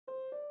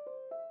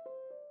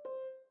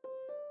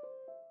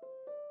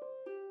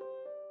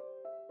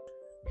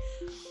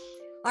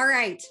All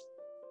right.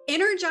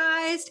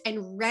 Energized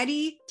and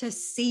ready to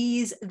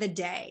seize the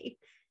day.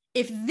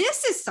 If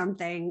this is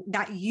something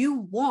that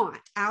you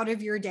want out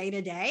of your day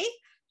to day,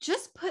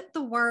 just put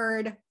the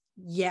word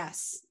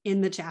yes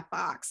in the chat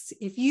box.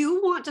 If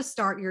you want to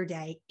start your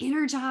day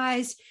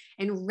energized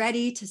and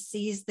ready to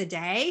seize the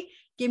day,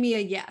 give me a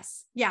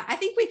yes. Yeah, I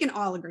think we can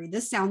all agree.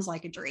 This sounds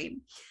like a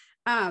dream.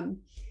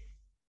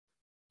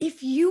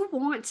 If you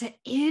want to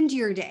end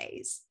your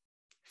days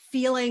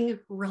feeling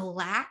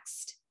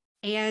relaxed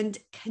and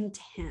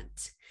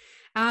content,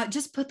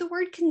 just put the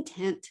word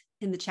content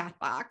in the chat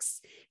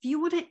box. If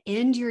you want to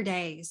end your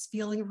days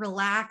feeling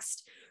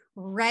relaxed,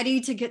 ready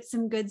to get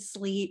some good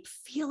sleep,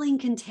 feeling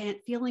content,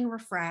 feeling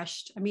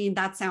refreshed. I mean,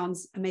 that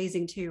sounds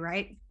amazing too,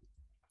 right?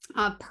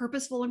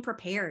 Purposeful and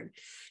prepared.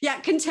 Yeah,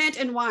 content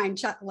and wine.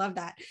 Chuck, love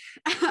that.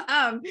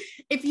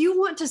 If you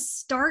want to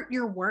start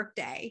your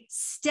workday,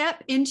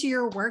 step into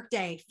your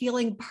workday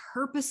feeling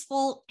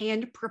purposeful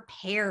and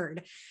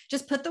prepared.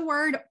 Just put the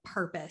word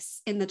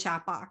purpose in the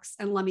chat box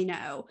and let me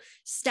know.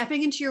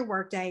 Stepping into your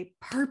workday,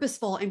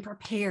 purposeful and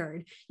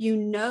prepared. You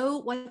know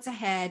what's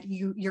ahead.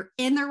 You're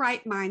in the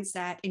right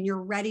mindset and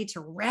you're ready to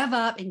rev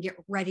up and get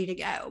ready to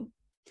go.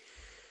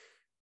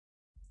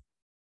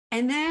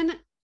 And then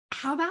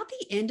how about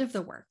the end of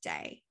the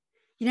workday?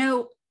 You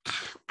know,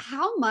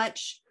 how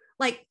much,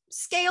 like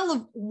scale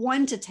of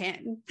 1 to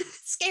 10,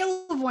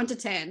 scale of 1 to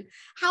 10,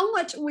 how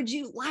much would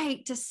you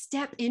like to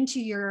step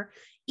into your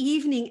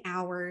evening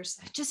hours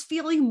just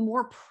feeling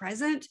more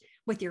present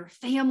with your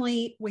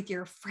family, with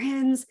your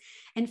friends,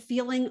 and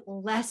feeling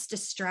less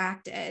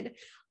distracted?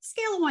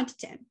 Scale of 1 to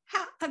 10.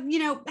 How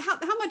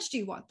much do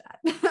you want that?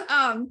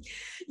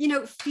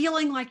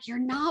 Feeling like you're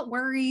not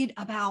worried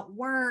about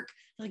work,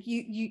 like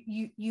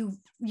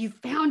you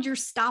found your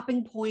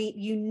stopping point,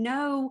 you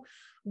know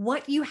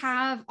what you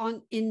have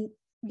on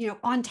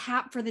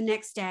tap for the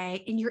next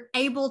day, and you're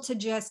able to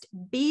just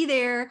be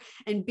there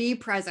and be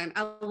present.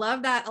 I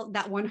love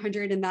that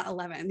 100 and that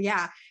 11.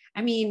 Yeah.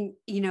 I mean,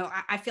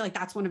 I feel like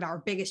that's one of our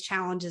biggest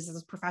challenges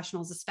as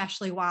professionals,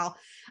 especially while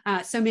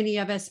so many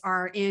of us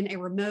are in a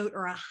remote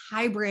or a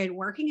hybrid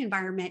working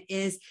environment,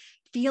 is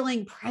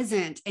feeling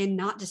present and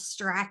not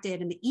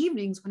distracted in the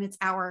evenings when it's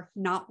our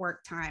not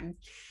work time.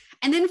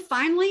 And then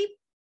finally,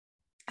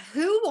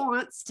 who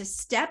wants to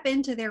step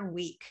into their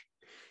week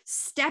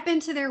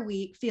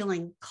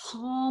feeling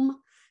calm,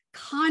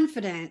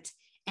 confident,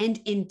 and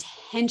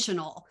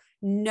intentional,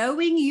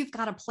 knowing you've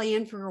got a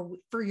plan for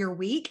your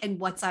week and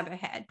what's up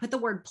ahead? Put the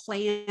word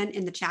plan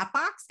in the chat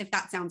box if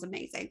that sounds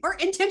amazing. Or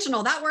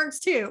intentional, that works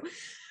too.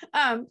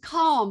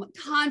 Calm,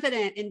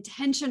 confident,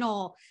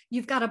 intentional.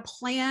 You've got a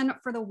plan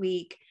for the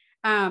week.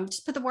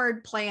 Just put the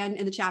word plan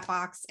in the chat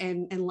box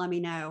and let me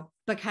know,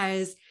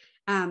 because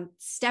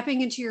stepping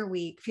into your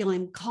week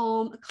feeling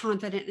calm,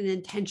 confident, and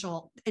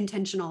intentional,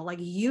 like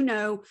you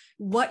know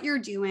what you're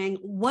doing,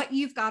 what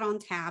you've got on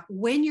tap,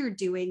 when you're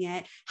doing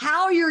it,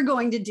 how you're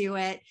going to do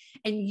it,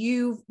 and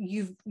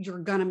you're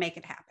gonna make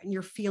it happen.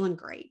 You're feeling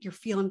great. You're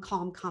feeling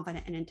calm,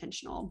 confident, and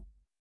intentional.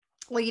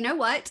 Well, you know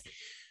what?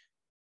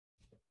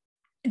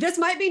 This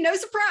might be no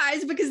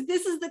surprise, because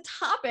this is the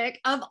topic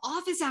of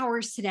office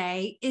hours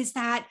today, is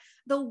that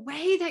the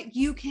way that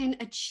you can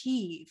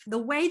achieve, the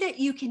way that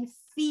you can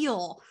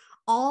feel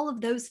all of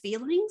those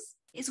feelings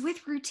is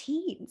with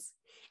routines.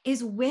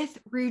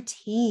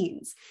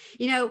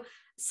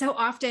 So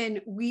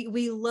often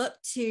we look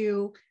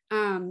to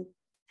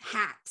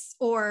hacks,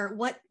 or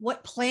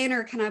what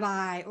planner can I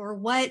buy, or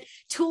what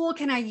tool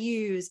can I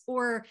use,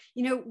 or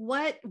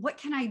what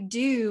can I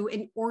do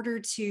in order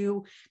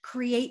to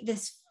create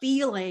this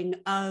feeling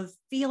of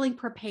feeling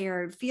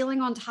prepared,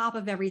 feeling on top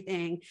of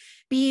everything,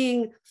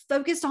 being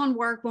focused on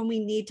work when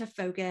we need to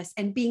focus,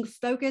 and being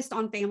focused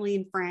on family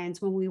and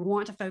friends when we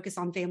want to focus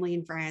on family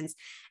and friends.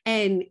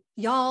 And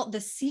y'all,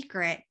 the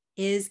secret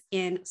is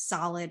in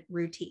solid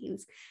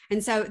routines.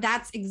 And so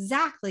that's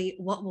exactly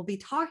what we'll be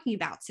talking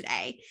about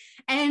today.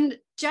 And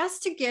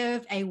just to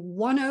give a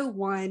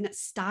 101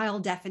 style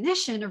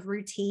definition of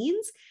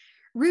routines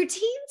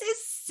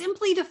is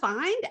simply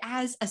defined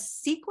as a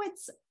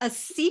sequence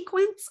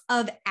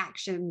of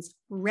actions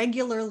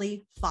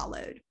regularly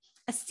followed.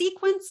 A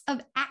sequence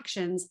of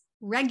actions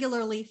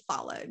regularly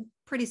followed.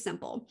 Pretty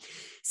simple.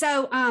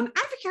 So out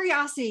of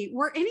curiosity,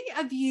 were any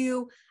of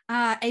you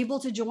able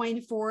to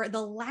join for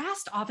the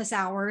last office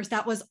hours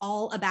that was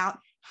all about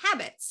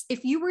habits?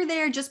 If you were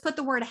there, just put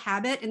the word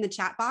habit in the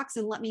chat box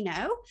and let me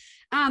know.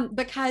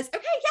 Because,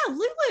 okay, yeah,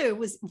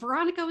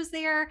 Veronica was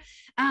there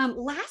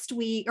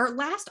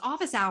last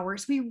office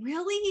hours. We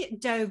really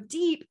dove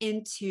deep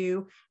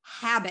into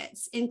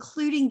habits,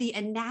 including the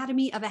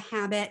anatomy of a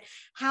habit,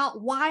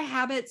 why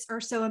habits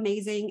are so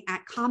amazing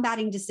at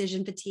combating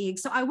decision fatigue.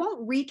 So I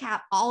won't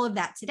recap all of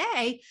that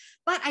today,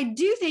 but I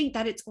do think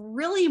that it's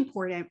really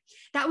important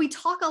that we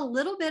talk a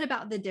little bit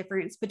about the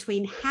difference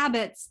between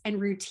habits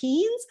and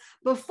routines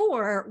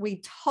before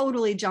we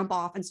totally jump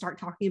off and start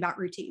talking about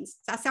routines.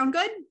 Does that sound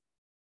good?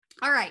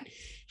 All right,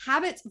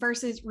 habits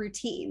versus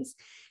routines.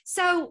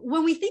 So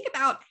when we think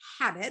about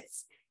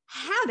habits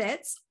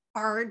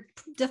are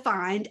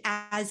defined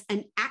as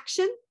an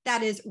action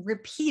that is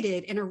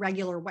repeated in a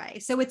regular way.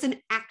 So it's an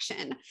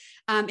action.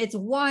 It's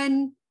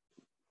one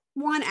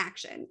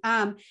action.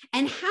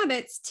 And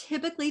habits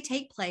typically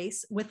take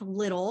place with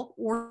little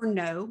or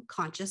no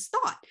conscious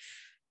thought.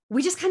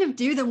 We just kind of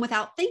do them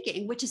without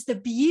thinking, which is the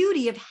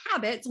beauty of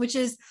habits, which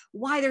is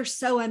why they're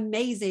so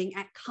amazing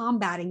at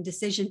combating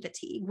decision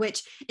fatigue,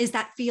 which is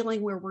that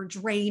feeling where we're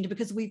drained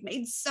because we've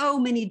made so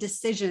many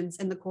decisions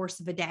in the course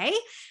of a day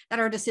that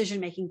our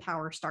decision-making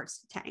power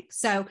starts to tank.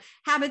 So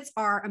habits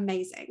are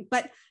amazing.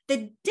 But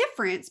the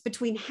difference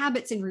between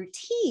habits and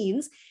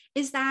routines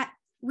is that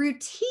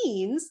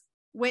routines,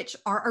 which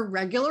are a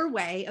regular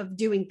way of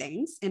doing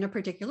things in a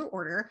particular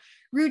order,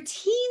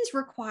 routines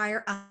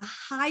require a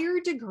higher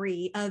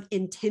degree of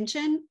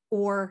intention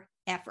or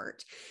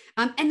effort.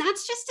 And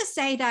that's just to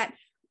say that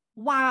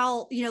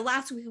while,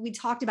 last week we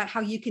talked about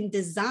how you can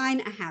design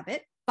a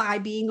habit by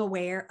being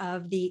aware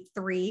of the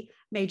three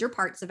major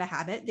parts of a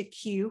habit, the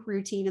cue,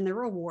 routine, and the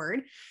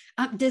reward,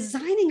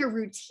 designing a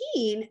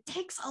routine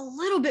takes a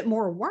little bit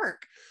more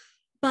work.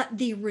 But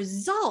the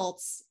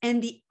results and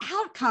the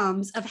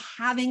outcomes of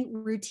having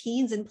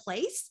routines in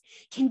place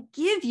can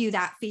give you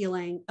that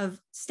feeling of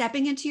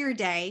stepping into your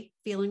day,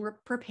 feeling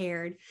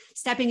prepared,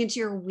 stepping into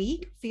your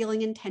week,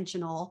 feeling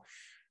intentional,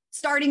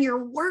 starting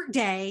your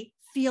workday,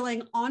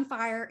 feeling on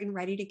fire and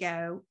ready to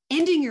go,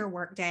 ending your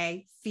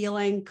workday,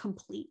 feeling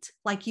complete,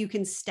 like you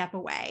can step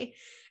away.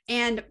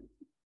 And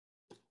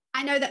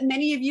I know that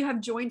many of you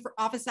have joined for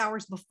office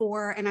hours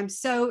before, and I'm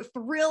so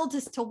thrilled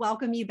to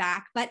welcome you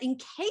back. But in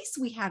case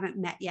we haven't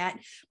met yet,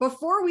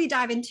 before we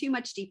dive in too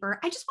much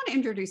deeper, I just want to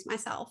introduce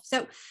myself.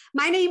 So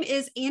my name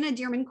is Anna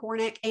Dearmon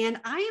Kornick,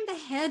 and I am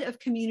the head of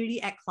community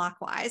at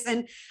Clockwise.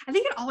 And I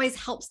think it always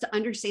helps to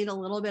understand a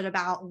little bit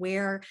about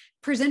where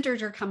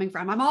presenters are coming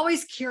from. I'm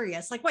always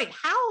curious, like, wait,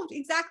 how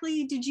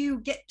exactly did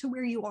you get to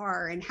where you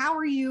are? And how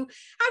do you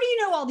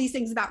know all these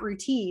things about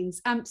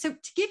routines? So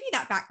to give you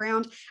that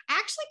background, I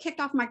actually kicked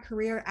off my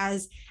career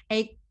as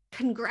a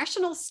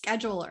congressional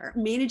scheduler,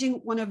 managing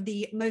one of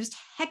the most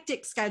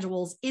hectic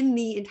schedules in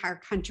the entire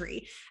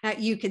country,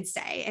 you could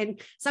say.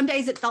 And some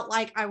days it felt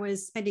like I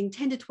was spending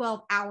 10 to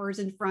 12 hours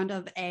in front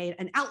of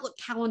an Outlook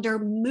calendar,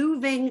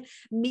 moving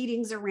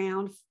meetings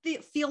around,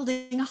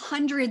 fielding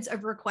hundreds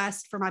of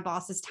requests for my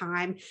boss's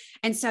time.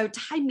 And so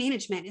time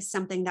management is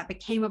something that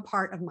became a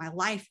part of my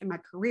life and my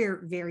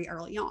career very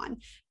early on.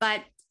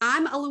 But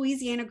I'm a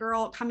Louisiana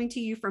girl coming to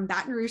you from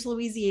Baton Rouge,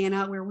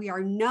 Louisiana, where we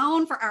are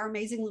known for our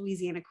amazing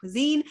Louisiana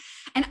cuisine.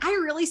 And I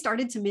really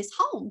started to miss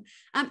home.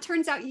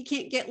 Turns out you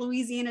can't get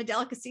Louisiana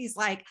delicacies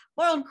like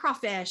boiled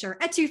crawfish or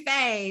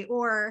etouffee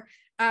or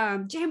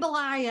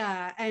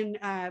jambalaya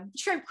and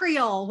shrimp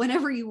creole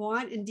whenever you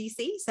want in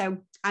DC. So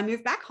I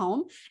moved back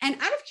home. And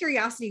out of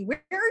curiosity,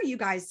 where are you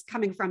guys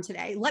coming from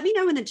today? Let me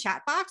know in the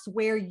chat box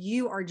where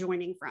you are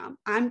joining from.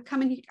 I'm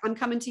coming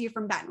to you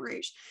from Baton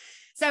Rouge.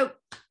 So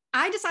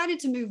I decided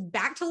to move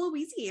back to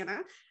Louisiana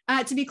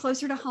to be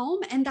closer to home.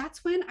 And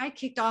that's when I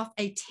kicked off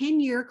a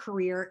 10-year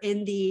career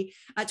in the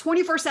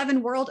 24/7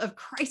 world of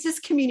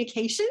crisis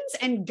communications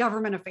and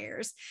government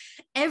affairs.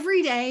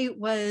 Every day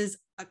was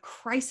a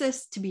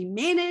crisis to be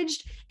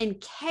managed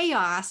and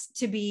chaos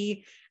to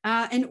be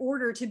in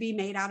order to be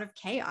made out of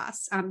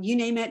chaos. You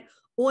name it,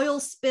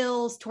 oil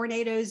spills,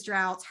 tornadoes,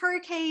 droughts,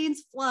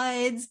 hurricanes,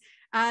 floods,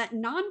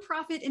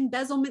 nonprofit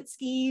embezzlement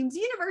schemes,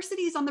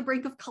 universities on the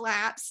brink of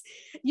collapse,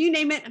 you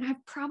name it. And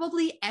I've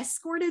probably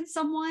escorted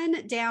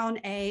someone down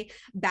a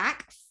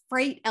back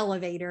freight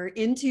elevator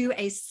into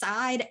a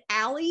side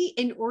alley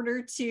in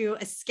order to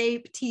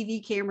escape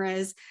TV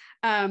cameras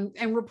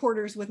and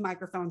reporters with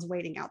microphones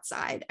waiting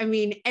outside. I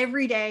mean,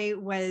 every day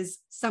was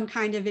some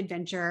kind of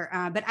adventure.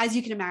 But as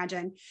you can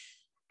imagine,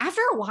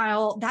 after a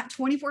while, that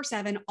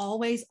 24/7,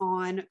 always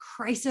on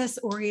crisis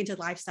oriented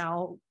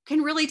lifestyle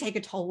can really take a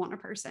toll on a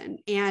person.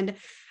 And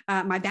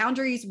my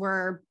boundaries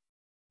were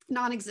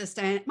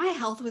non-existent. My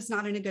health was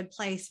not in a good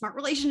place. My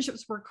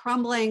relationships were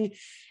crumbling.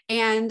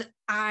 And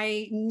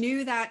I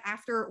knew that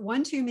after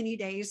one too many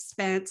days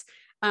spent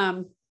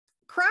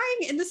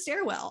crying in the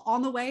stairwell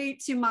on the way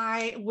to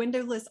my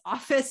windowless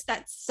office,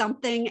 that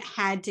something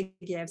had to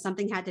give,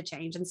 something had to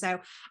change. And so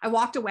I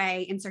walked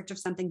away in search of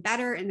something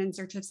better and in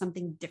search of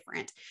something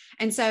different.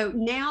 And so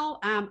now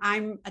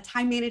I'm a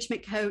time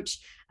management coach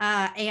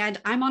and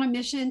I'm on a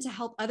mission to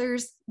help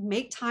others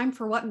make time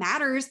for what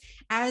matters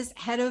as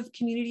head of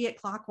community at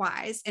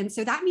Clockwise. And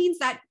so that means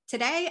that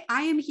today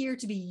I am here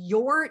to be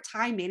your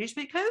time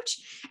management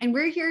coach. And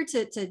we're here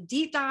to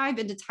deep dive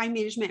into time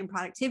management and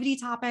productivity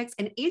topics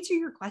and answer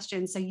your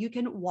questions so you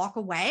can walk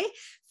away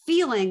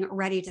feeling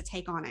ready to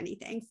take on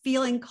anything,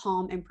 feeling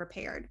calm and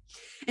prepared.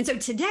 And so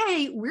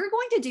today we're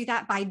going to do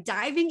that by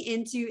diving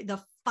into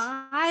the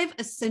 5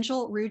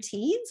 essential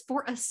routines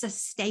for a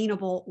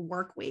sustainable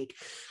work week.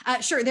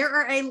 Sure, there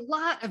are a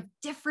lot of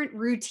different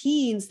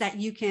routines that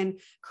you can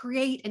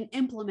create and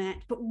implement,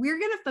 but we're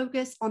going to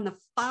focus on the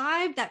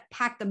 5 that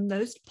pack the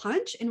most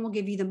punch and will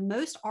give you the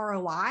most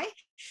ROI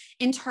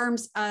in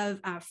terms of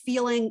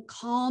feeling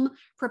calm,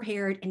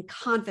 prepared, and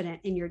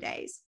confident in your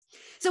days.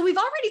 So we've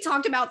already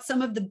talked about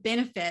some of the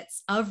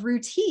benefits of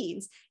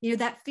routines,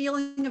 that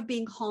feeling of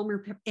being calm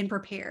and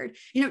prepared,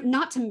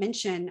 not to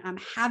mention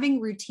having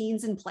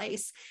routines in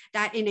place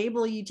that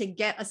enable you to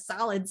get a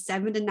solid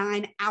 7 to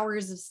 9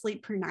 hours of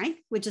sleep per night,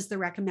 which is the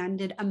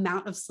recommended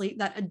amount of sleep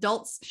that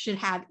adults should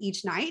have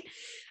each night.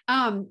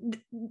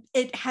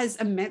 It has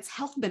immense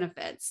health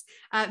benefits.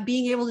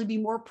 Being able to be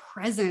more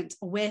present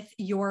with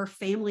your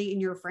family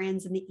and your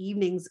friends in the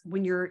evenings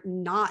when you're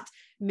not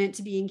meant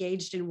to be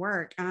engaged in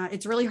work.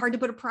 It's really hard to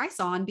put a price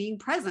on being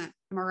present.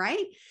 Am I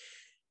right?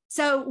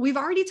 So we've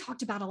already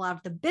talked about a lot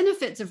of the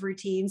benefits of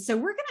routines. So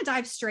we're going to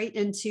dive straight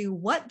into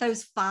what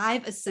those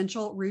 5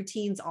 essential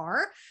routines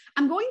are.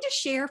 I'm going to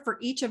share for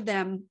each of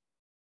them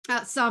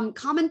some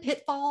common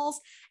pitfalls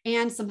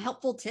and some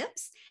helpful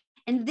tips.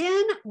 And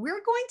then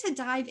we're going to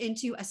dive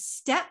into a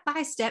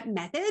step-by-step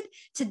method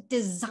to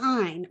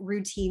design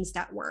routines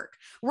that work.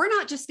 We're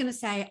not just going to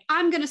say,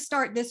 I'm going to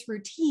start this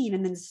routine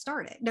and then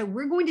start it. No,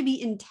 we're going to be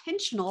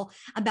intentional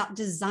about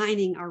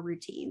designing our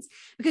routines.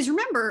 Because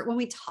remember, when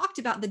we talked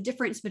about the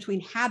difference between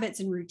habits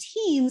and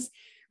routines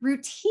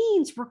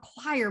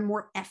require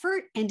more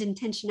effort and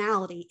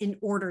intentionality in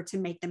order to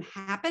make them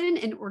happen,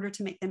 in order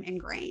to make them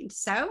ingrained.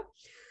 So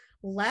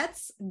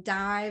let's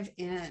dive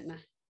in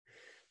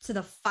to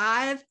the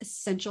 5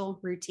 essential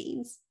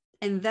routines.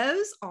 And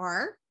those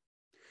are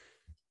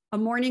a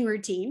morning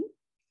routine,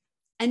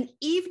 an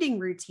evening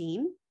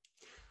routine,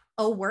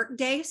 a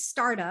workday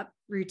startup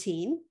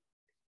routine,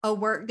 a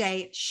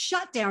workday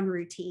shutdown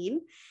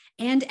routine,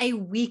 and a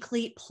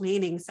weekly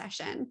planning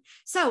session.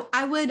 So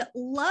I would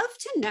love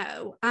to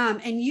know,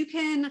 and you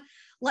can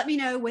let me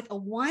know with a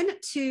 1,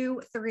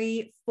 2,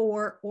 3,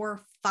 4,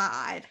 or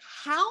 5,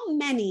 how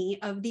many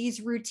of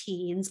these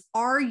routines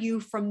are you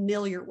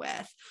familiar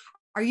with?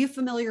 Are you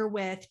familiar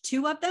with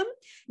 2 of them?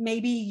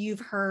 Maybe you've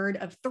heard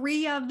of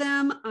 3 of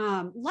them.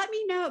 Let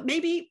me know.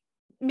 Maybe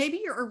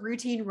you're a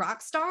routine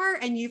rock star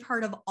and you've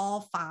heard of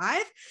all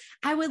 5.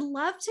 I would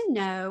love to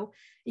know,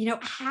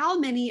 how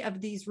many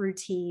of these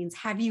routines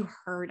have you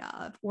heard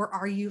of or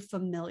are you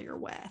familiar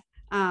with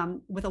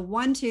a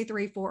 1, 2,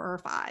 3, 4, or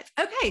 5?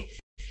 Okay,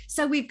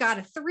 so we've got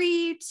a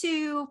 3,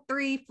 2,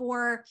 3,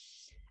 4.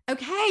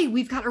 Okay,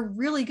 we've got a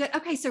really good.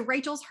 Okay, so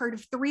Rachel's heard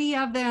of 3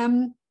 of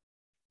them.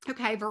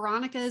 Okay,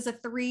 Veronica is a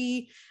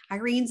 3,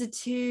 Irene's a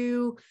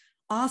 2.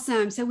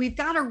 Awesome. So we've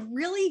got a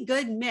really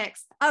good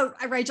mix. Oh,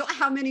 Rachel,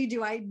 how many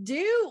do I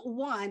do?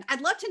 1.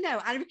 I'd love to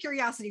know, out of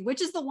curiosity,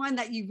 which is the one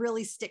that you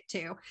really stick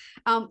to.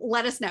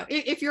 Let us know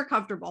if you're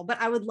comfortable,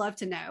 but I would love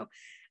to know.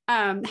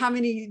 How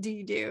many do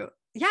you do?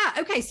 Yeah.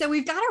 Okay. So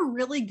we've got a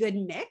really good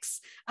mix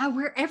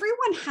where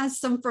everyone has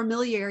some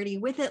familiarity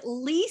with at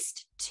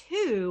least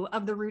 2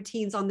 of the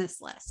routines on this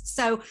list.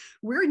 So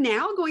we're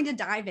now going to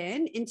dive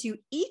into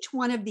each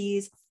one of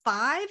these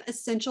 5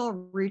 essential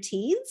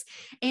routines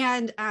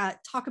and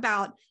talk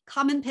about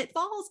common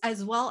pitfalls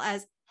as well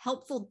as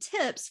helpful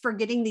tips for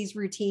getting these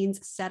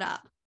routines set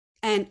up.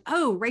 And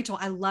oh, Rachel,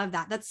 I love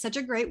that. That's such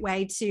a great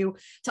way to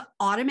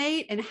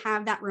automate and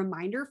have that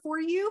reminder for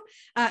you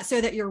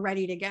so that you're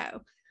ready to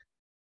go.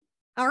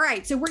 All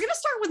right, so we're going to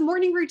start with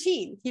morning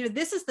routine.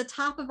 This is the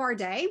top of our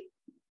day.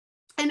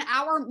 And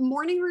our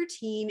morning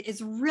routine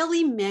is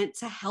really meant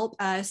to help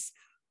us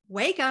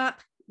wake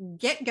up,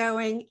 get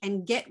going,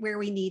 and get where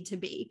we need to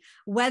be.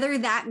 Whether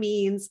that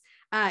means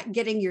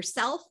getting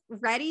yourself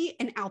ready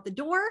and out the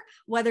door,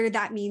 whether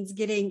that means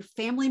getting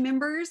family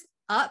members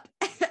up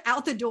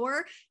out the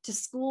door to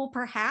school,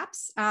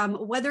 perhaps,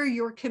 whether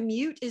your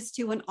commute is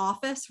to an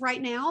office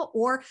right now,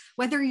 or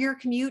whether your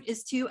commute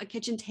is to a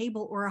kitchen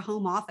table or a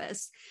home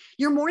office.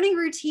 Your morning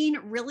routine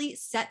really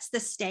sets the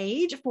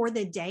stage for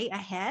the day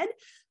ahead,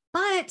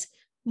 but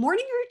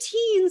morning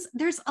routines,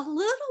 there's a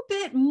little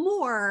bit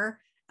more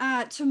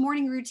to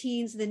morning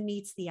routines than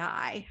meets the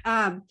eye.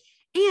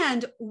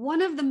 And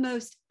one of the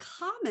most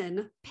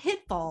common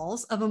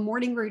pitfalls of a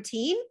morning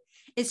routine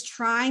is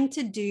trying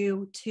to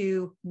do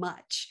too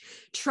much,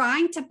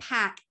 trying to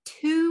pack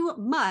too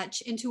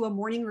much into a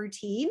morning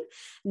routine,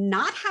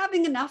 not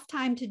having enough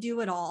time to do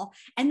it all,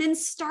 and then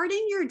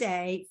starting your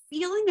day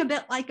feeling a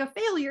bit like a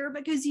failure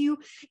because you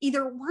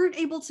either weren't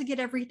able to get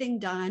everything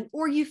done,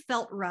 or you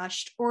felt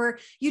rushed, or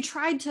you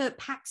tried to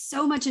pack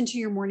so much into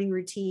your morning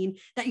routine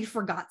that you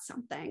forgot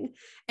something.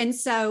 And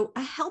so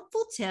a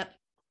helpful tip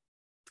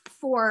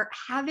for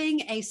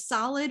having a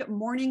solid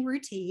morning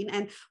routine,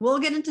 and we'll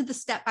get into the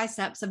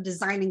step-by-steps of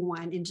designing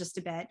one in just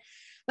a bit,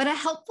 but a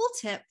helpful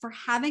tip for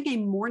having a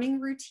morning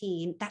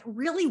routine that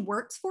really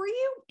works for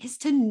you is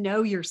to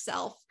know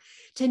yourself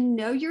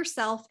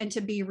and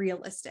to be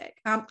realistic.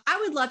 I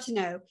would love to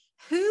know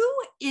who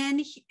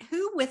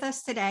with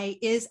us today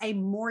is a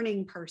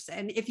morning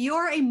person. If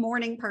you're a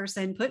morning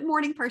person, put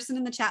morning person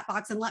in the chat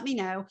box and let me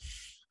know.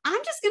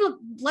 I'm just going to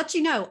let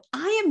you know,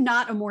 I am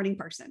not a morning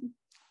person.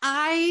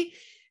 I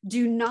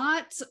do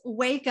not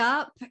wake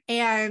up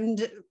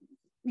and,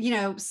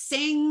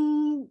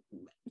 sing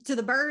to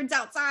the birds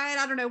outside.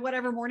 I don't know,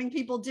 whatever morning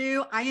people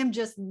do. I am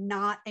just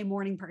not a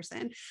morning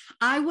person.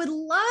 I would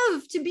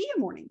love to be a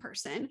morning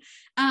person.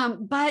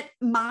 But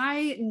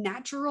my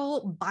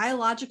natural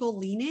biological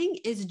leaning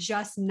is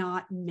just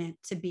not meant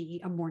to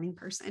be a morning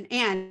person.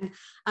 And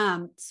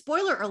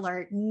spoiler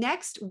alert,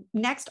 next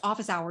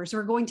office hours,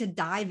 we're going to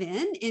dive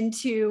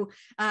into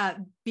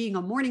being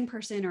a morning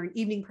person or an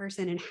evening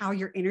person and how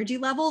your energy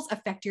levels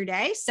affect your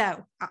day.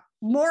 So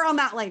more on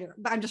that later,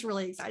 but I'm just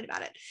really excited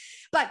about it.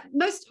 But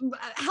most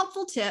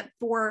helpful tip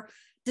for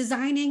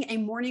designing a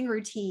morning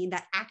routine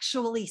that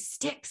actually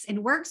sticks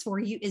and works for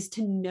you is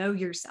to know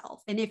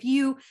yourself. And if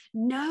you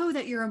know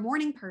that you're a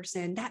morning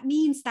person, that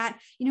means that,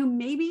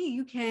 maybe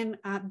you can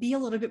be a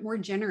little bit more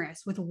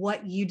generous with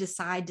what you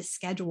decide to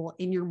schedule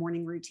in your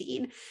morning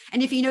routine.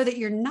 And if you know that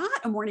you're not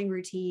a morning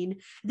routine,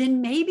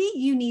 then maybe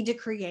you need to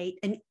create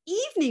an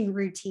evening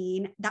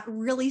routine that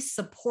really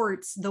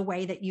supports the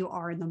way that you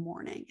are in the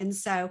morning. And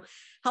so,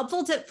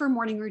 helpful tip for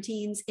morning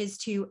routines is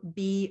to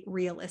be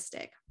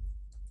realistic.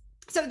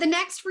 So the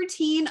next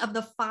routine of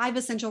the 5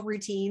 essential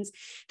routines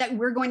that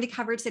we're going to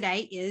cover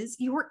today is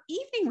your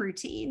evening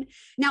routine.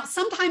 Now,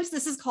 sometimes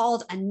this is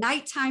called a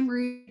nighttime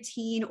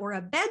routine or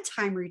a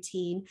bedtime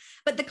routine,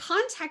 but the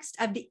context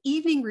of the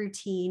evening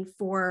routine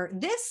for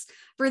this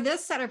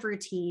set of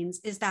routines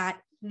is that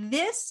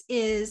this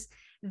is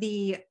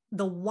the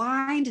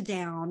wind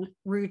down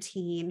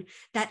routine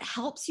that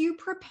helps you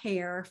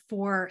prepare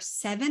for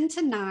 7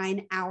 to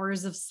 9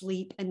 hours of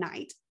sleep a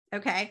night.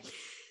 Okay.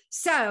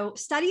 So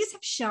studies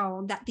have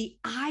shown that the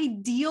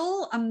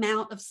ideal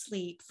amount of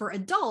sleep for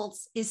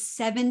adults is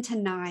 7 to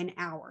 9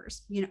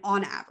 hours,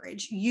 on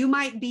average. You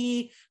might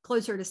be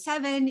closer to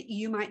 7,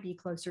 you might be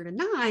closer to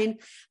 9,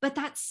 but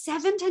that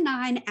 7 to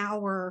 9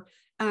 hour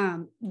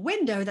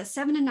window, that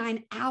 7 to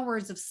 9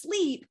 hours of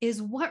sleep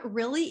is what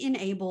really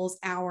enables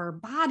our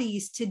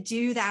bodies to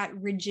do that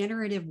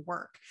regenerative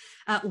work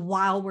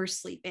while we're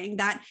sleeping.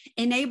 That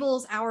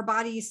enables our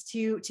bodies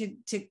to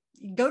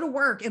go to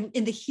work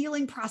in the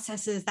healing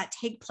processes that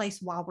take place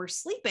while we're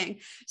sleeping,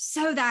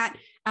 so that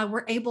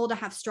we're able to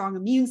have strong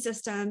immune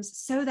systems,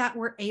 so that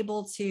we're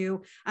able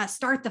to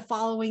start the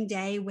following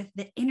day with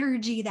the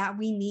energy that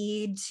we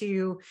need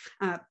to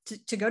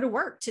go to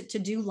work, to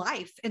do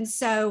life. And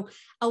so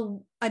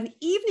an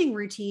evening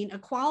routine, a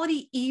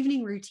quality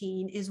evening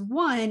routine, is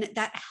one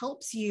that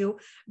helps you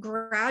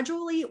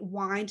gradually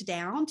wind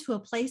down to a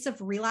place of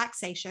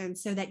relaxation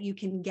so that you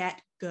can get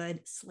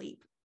good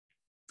sleep.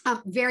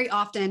 Very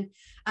often,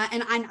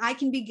 and I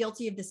can be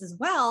guilty of this as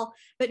well,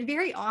 but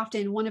very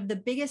often one of the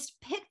biggest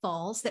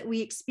pitfalls that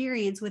we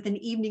experience with an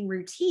evening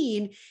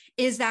routine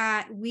is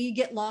that we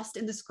get lost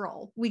in the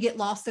scroll. We get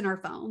lost in our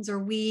phones, or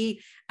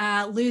we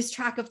lose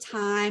track of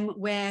time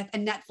with a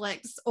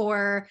Netflix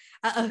or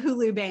a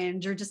Hulu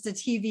binge, or just a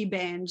TV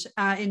binge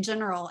in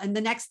general. And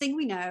the next thing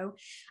we know,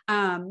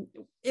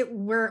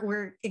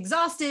 we're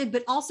exhausted,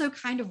 but also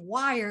kind of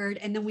wired.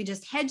 And then we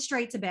just head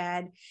straight to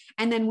bed.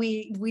 And then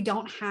we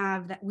don't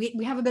have that.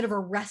 We have a bit of a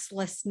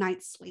restless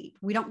night's sleep.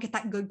 We don't get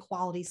that good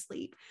quality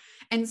sleep.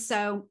 And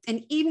so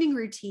an evening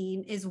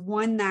routine is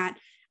one that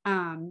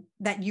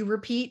you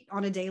repeat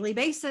on a daily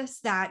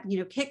basis, that,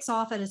 kicks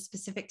off at a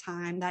specific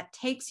time, that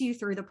takes you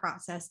through the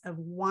process of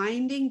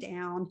winding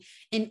down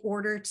in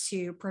order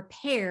to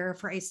prepare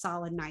for a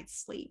solid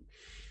night's sleep.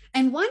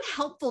 And one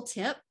helpful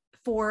tip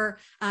for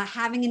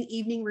having an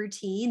evening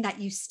routine that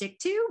you stick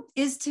to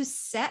is to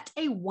set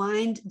a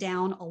wind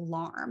down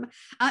alarm.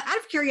 Out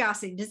of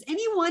curiosity, does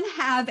anyone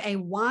have a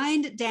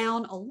wind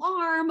down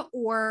alarm,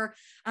 or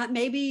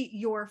maybe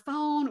your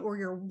phone or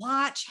your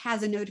watch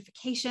has a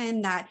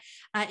notification that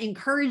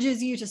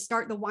encourages you to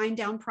start the wind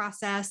down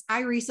process?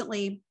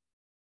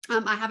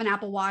 I have an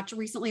Apple Watch.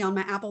 Recently on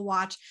my Apple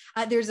Watch,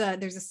 there's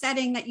a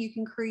setting that you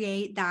can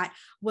create that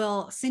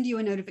will send you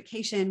a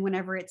notification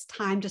whenever it's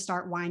time to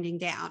start winding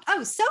down.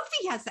 Oh,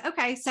 Sophie has that.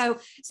 Okay. So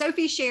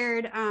Sophie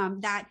shared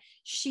that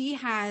she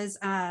has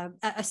a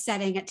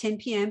setting at 10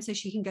 p.m. so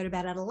she can go to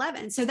bed at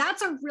 11. So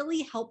that's a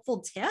really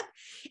helpful tip,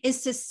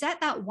 is to set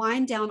that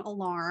wind down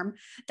alarm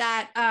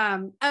that,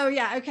 oh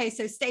yeah. Okay.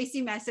 So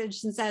Stacy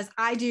messaged and says,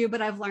 I do,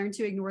 but I've learned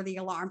to ignore the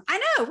alarm. I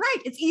know, right?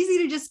 It's easy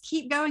to just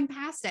keep going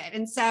past it.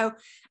 And so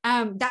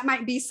that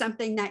might be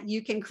something that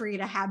you can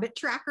create a habit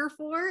tracker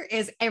for,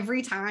 is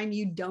every time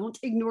you don't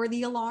ignore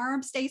the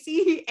alarm,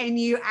 Stacy, and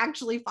you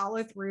actually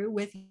follow through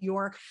with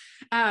your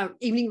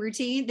evening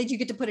routine, that you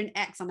get to put an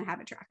X on the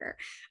habit tracker.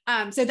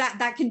 So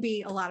that can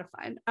be a lot of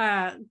fun,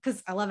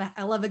 because I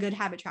love a good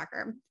habit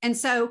tracker. And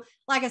so,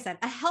 like I said,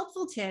 a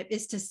helpful tip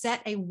is to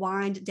set a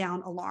wind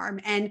down alarm.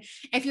 And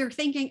if you're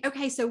thinking,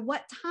 okay, so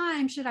what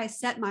time should I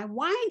set my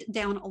wind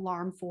down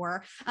alarm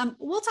for?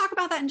 We'll talk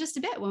about that in just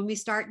a bit when we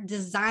start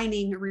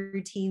designing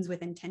routines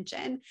with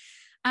intention.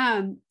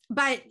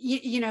 But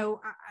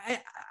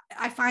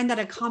I find that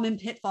a common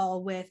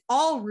pitfall with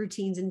all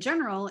routines in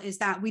general is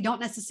that we don't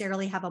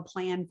necessarily have a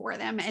plan for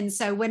them. And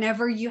so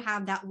whenever you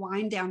have that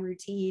wind down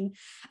routine,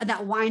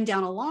 that wind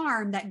down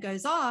alarm that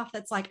goes off,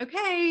 that's like,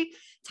 okay,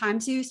 time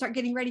to start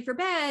getting ready for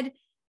bed,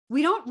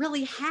 we don't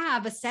really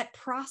have a set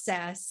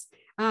process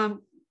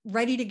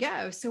ready to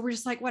go. So we're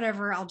just like,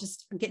 whatever, I'll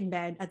just get in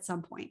bed at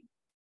some point.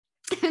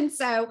 And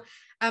so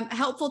a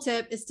helpful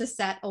tip is to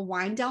set a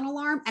wind down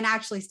alarm and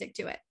actually stick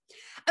to it.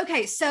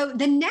 Okay, so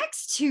the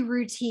next two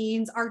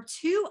routines are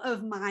two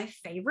of my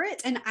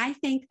favorite, and I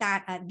think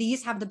that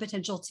these have the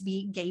potential to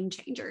be game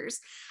changers.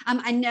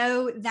 I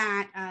know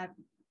that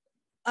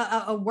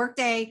a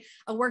workday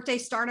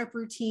startup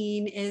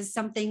routine is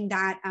something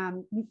that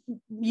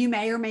you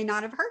may or may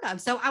not have heard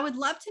of. So I would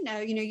love to know,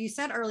 you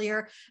said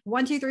earlier,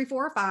 1, 2, 3,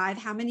 4, or 5,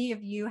 how many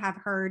of you have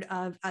heard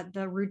of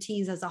the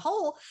routines as a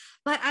whole?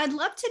 But I'd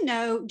love to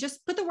know,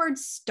 just put the word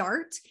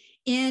start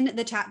in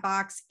the chat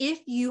box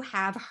if you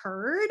have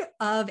heard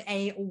of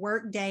a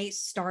workday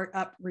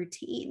startup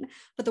routine.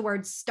 Put the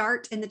word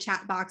start in the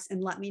chat box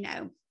and let me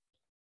know.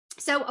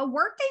 So a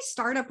workday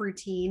startup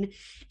routine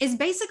is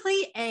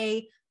basically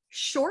a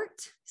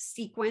short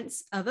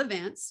sequence of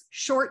events,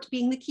 short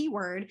being the key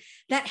word,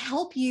 that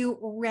help you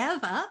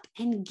rev up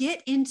and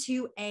get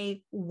into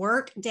a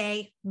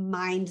workday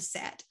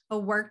mindset,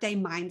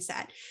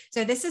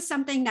 So this is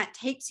something that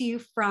takes you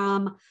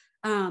from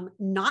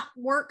not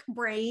work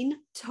brain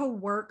to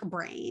work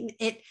brain.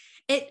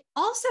 It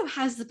also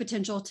has the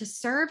potential to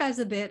serve as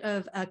a bit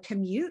of a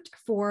commute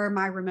for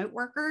my remote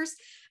workers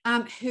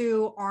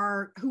who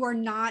are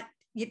not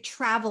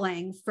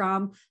traveling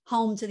from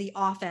home to the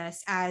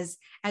office as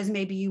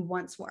maybe you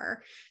once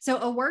were. So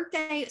a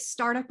workday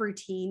startup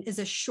routine is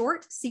a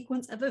short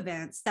sequence of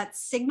events that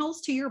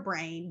signals to your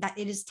brain that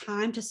it is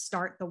time to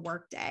start the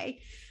workday.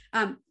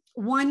 I'll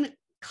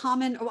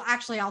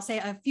say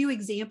a few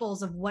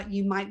examples of what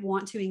you might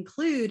want to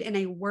include in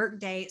a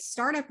workday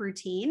startup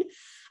routine.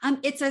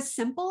 It's as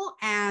simple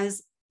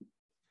as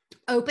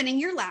opening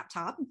your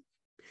laptop,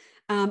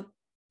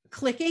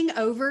 clicking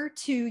over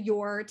to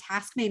your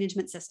task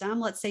management system.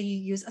 Let's say you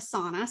use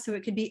Asana. So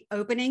it could be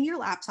opening your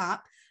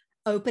laptop,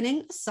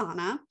 opening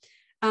Asana,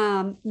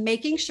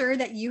 making sure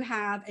that you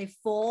have a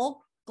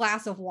full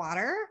glass of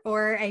water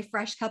or a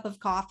fresh cup of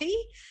coffee.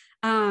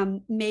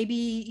 Maybe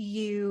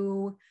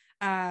you,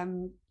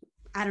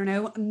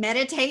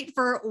 meditate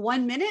for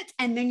 1 minute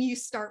and then you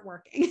start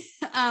working.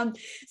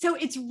 So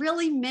it's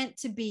really meant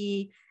to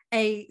be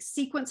a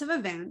sequence of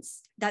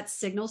events that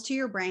signals to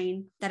your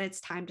brain that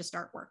it's time to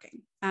start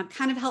working.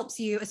 Kind of helps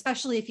you,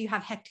 especially if you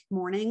have hectic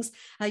mornings.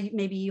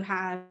 Maybe you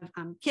have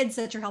kids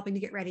that you're helping to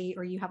get ready,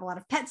 or you have a lot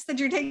of pets that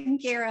you're taking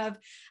care of.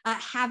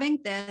 Having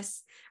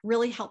this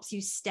really helps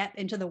you step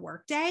into the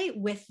workday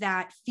with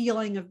that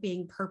feeling of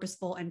being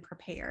purposeful and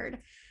prepared.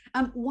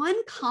 One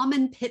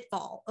common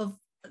pitfall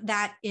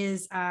that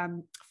is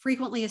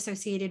frequently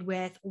associated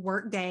with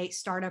workday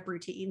startup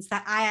routines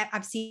that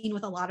I've seen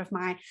with a lot of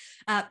my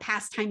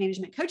past time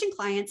management coaching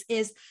clients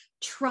is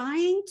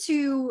trying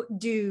to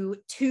do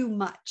too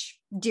much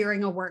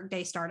during a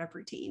workday startup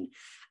routine.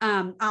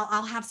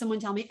 I'll have someone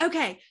tell me,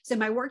 okay, so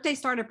my workday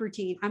startup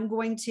routine, I'm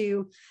going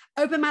to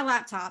open my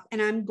laptop and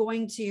I'm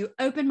going to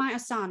open my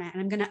Asana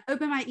and I'm going to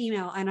open my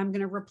email and I'm going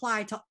to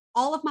reply to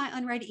all of my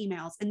unread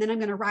emails. And then I'm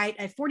going to write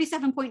a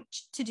 47-point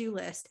to-do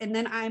list. And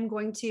then I'm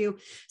going to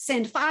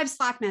send 5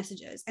 Slack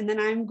messages. And then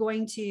I'm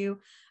going to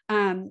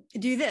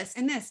do this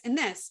and this and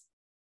this.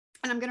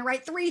 And I'm going to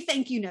write 3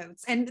 thank you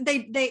notes. And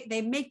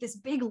they make this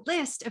big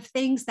list of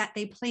things that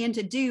they plan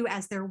to do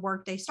as their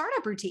workday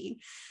startup routine.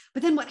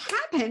 But then what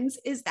happens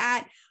is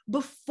that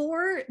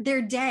before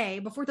their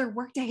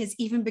workday has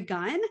even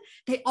begun,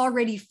 they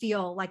already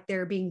feel like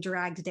they're being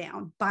dragged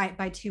down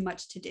by too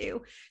much to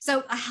do.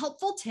 So a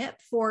helpful tip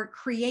for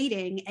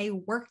creating a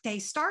workday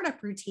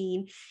startup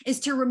routine is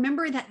to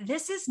remember that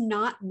this is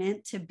not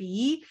meant to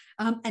be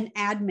an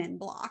admin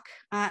block.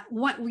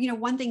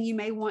 One thing you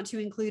may want to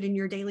include in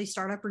your daily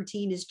startup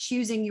routine is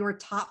choosing your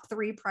top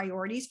 3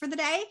 priorities for the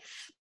day.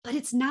 But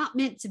it's not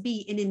meant to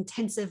be an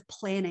intensive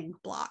planning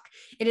block.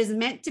 It is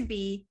meant to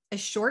be a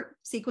short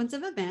sequence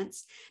of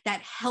events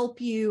that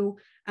help you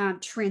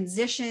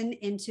transition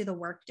into the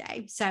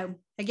workday. So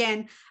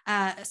again,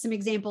 some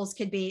examples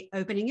could be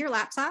opening your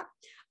laptop,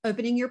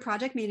 opening your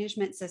project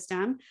management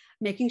system,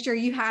 making sure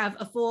you have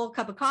a full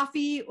cup of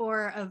coffee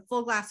or a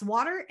full glass of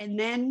water, and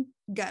then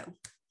go.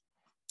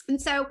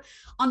 And so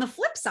on the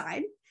flip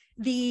side,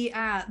 the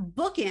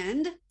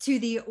bookend to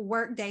the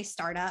workday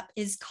startup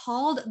is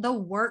called the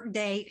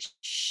workday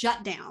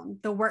shutdown.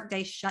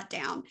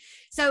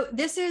 So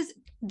this is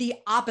the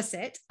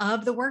opposite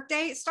of the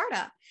workday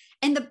startup.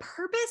 And the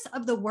purpose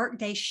of the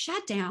workday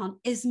shutdown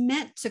is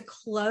meant to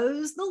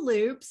close the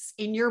loops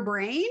in your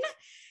brain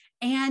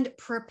and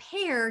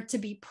prepare to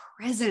be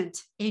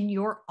present in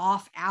your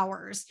off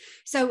hours.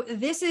 So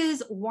this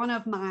is one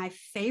of my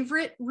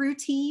favorite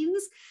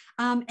routines,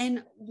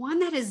 and one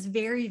that is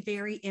very,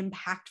 very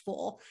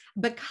impactful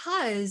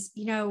because,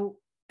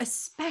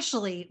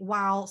 especially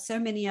while so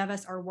many of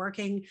us are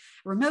working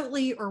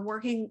remotely or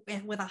working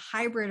with a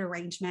hybrid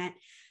arrangement,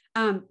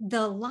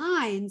 the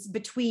lines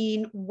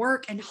between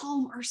work and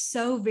home are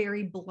so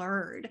very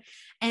blurred.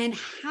 And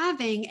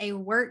having a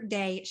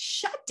workday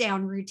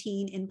shutdown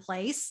routine in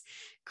place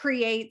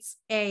creates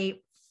a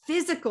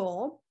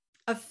physical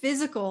a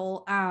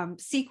physical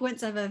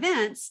sequence of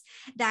events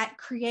that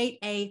create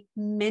a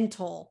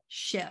mental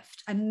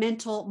shift, a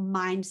mental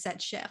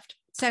mindset shift.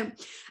 So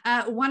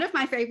one of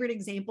my favorite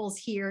examples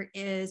here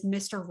is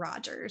Mr.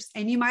 Rogers.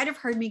 And you might have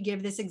heard me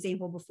give this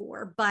example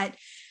before, but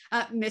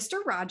Mr.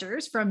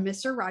 Rogers from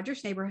Mr.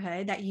 Rogers'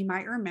 Neighborhood that you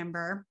might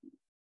remember,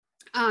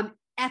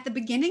 at the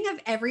beginning of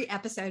every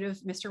episode of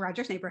Mr.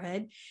 Rogers'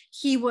 Neighborhood,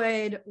 he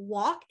would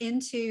walk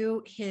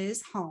into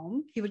his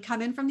home. He would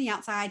come in from the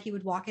outside. He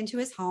would walk into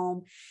his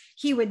home.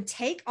 He would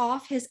take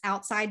off his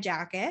outside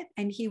jacket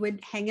and he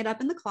would hang it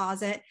up in the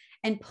closet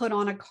and put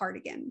on a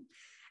cardigan.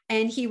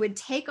 And he would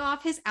take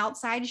off his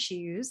outside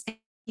shoes and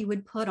he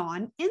would put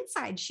on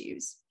inside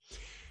shoes.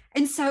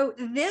 And so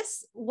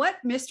what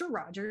Mr.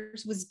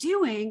 Rogers was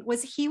doing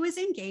was he was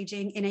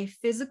engaging in a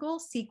physical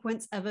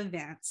sequence of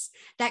events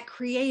that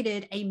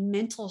created a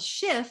mental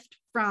shift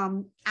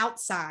from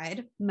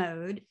outside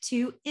mode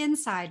to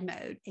inside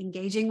mode,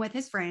 engaging with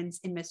his friends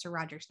in Mr.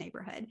 Rogers'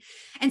 Neighborhood.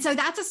 And so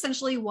that's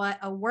essentially what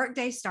a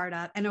workday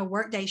startup and a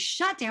workday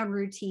shutdown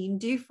routine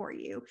do for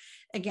you.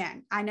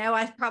 Again, I know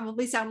I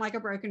probably sound like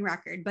a broken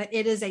record, but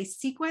it is a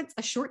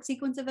short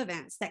sequence of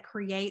events that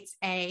creates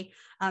a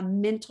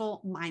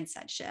mental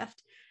mindset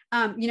shift.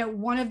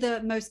 One of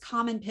the most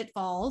common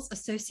pitfalls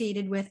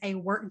associated with a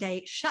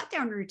workday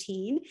shutdown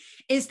routine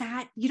is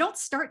that you don't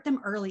start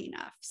them early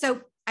enough.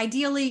 So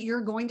ideally,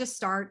 you're going to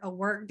start a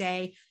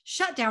workday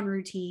shutdown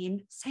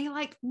routine, say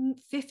like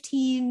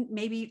 15,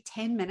 maybe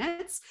 10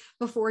 minutes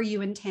before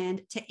you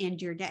intend to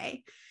end your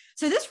day.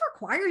 So this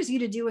requires you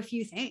to do a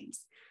few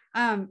things.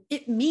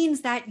 It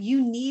means that you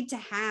need to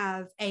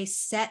have a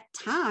set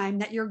time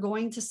that you're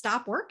going to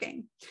stop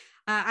working.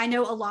 I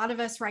know a lot of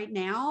us right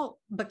now,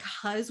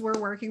 because we're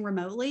working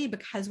remotely,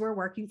 because we're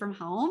working from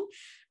home,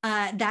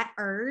 that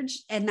urge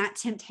and that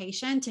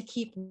temptation to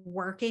keep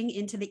working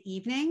into the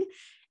evening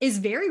is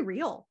very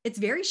real. It's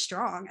very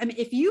strong. I mean,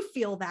 if you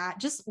feel that,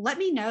 just let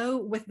me know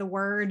with the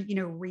word,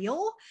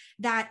 real,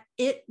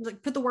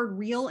 put the word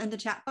real in the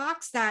chat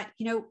box that,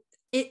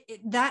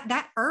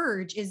 that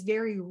urge is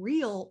very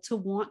real to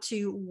want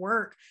to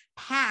work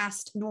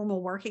past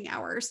normal working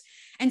hours.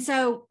 And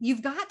so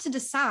you've got to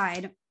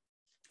decide,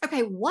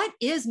 okay, what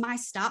is my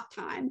stop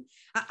time?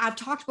 I've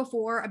talked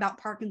before about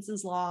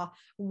Parkinson's law.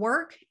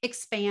 Work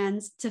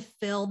expands to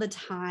fill the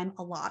time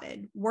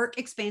allotted. Work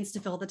expands to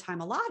fill the time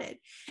allotted.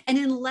 And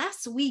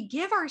unless we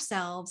give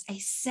ourselves a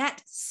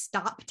set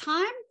stop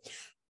time,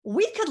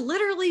 we could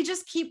literally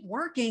just keep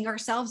working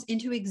ourselves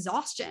into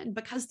exhaustion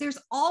because there's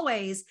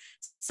always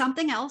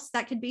something else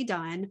that could be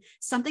done,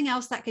 something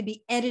else that could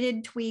be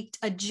edited, tweaked,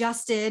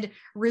 adjusted,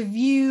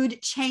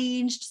 reviewed,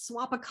 changed,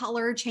 swap a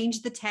color,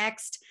 change the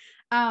text.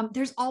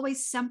 There's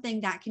always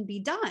something that can be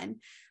done.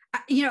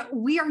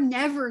 We are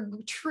never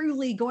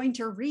truly going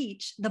to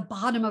reach the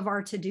bottom of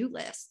our to-do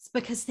lists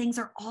because things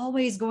are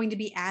always going to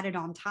be added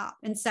on top.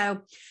 And so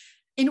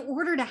in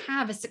order to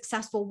have a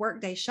successful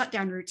workday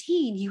shutdown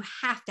routine, you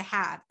have to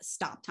have a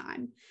stop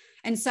time.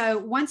 And so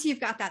once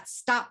you've got that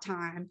stop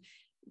time,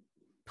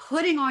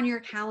 putting on your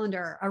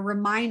calendar a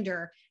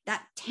reminder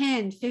that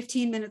 10,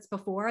 15 minutes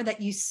before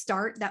that you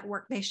start that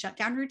workday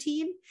shutdown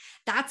routine,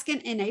 that's going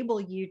to enable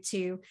you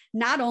to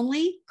not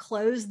only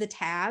close the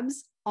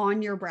tabs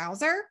on your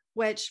browser,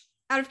 which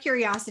out of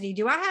curiosity,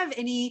 do I have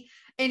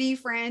any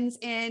friends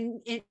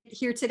in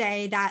here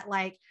today that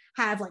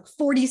have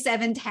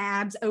 47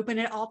 tabs open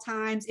at all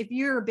times? If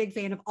you're a big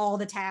fan of all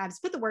the tabs,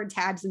 put the word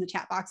tabs in the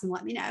chat box and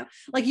let me know.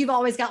 You've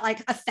always got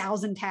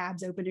 1,000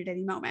 tabs open at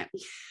any moment.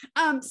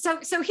 So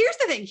here's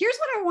the thing. Here's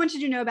what I want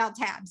you to know about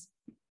tabs.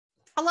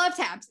 I love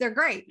tabs. They're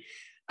great.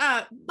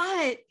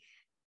 But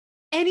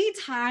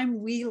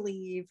anytime we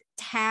leave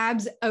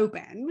tabs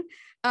open,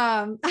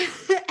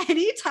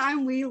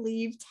 anytime we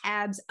leave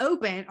tabs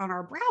open on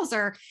our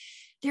browser,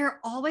 they're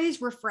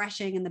always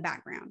refreshing in the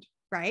background,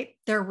 right?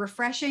 They're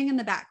refreshing in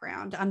the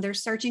background. They're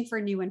searching for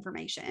new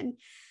information.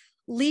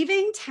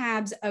 Leaving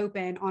tabs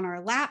open on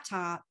our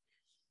laptop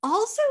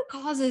also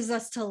causes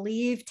us to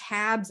leave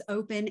tabs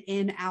open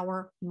in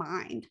our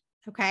mind,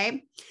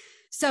 okay?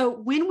 So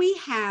when we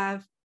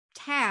have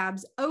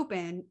tabs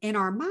open in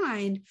our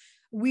mind,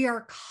 we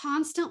are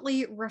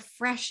constantly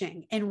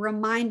refreshing and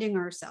reminding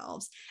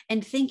ourselves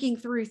and thinking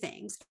through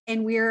things.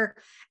 And we're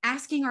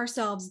asking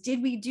ourselves,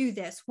 did we do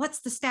this? What's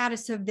the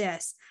status of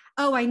this?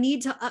 Oh, I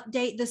need to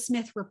update the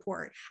Smith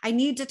report. I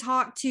need to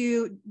talk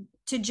to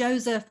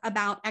Joseph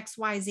about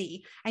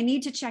XYZ. I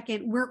need to check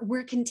in.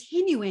 We're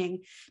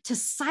continuing to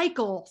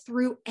cycle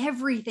through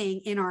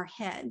everything in our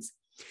heads.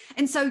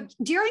 And so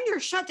during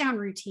your shutdown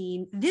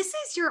routine, this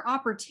is your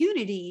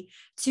opportunity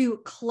to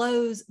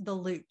close the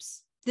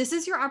loops. This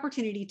is your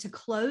opportunity to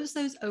close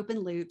those open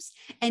loops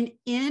and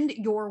end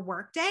your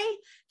workday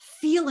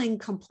feeling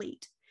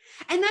complete.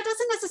 And that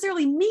doesn't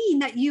necessarily mean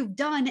that you've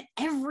done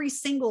every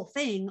single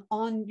thing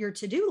on your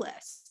to-do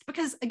list,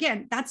 because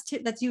again, that's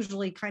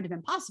usually kind of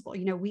impossible.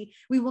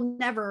 We will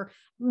never,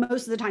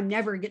 most of the time,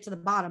 never get to the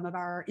bottom of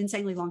our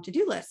insanely long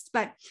to-do lists,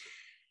 but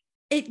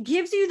it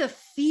gives you the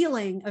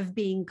feeling of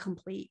being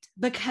complete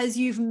because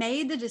you've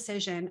made the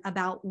decision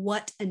about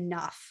what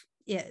enough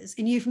is,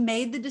 and you've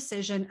made the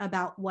decision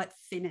about what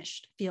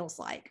finished feels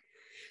like.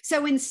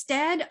 So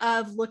instead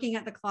of looking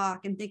at the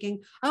clock and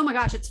thinking, oh my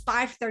gosh, it's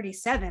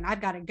 5:37,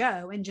 I've got to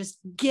go, and just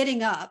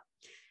getting up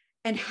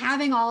and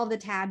having all of the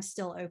tabs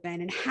still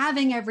open and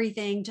having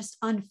everything just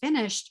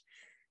unfinished,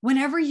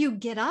 whenever you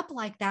get up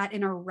like that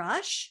in a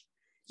rush,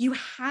 you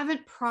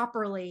haven't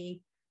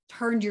properly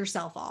turned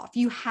yourself off.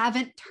 You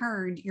haven't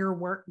turned your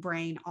work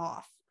brain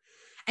off.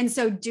 And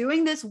so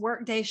doing this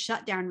workday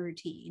shutdown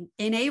routine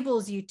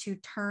enables you to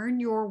turn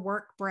your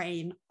work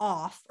brain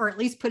off, or at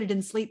least put it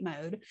in sleep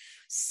mode,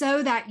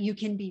 so that you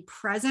can be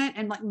present.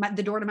 And like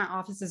the door to my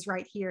office is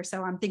right here,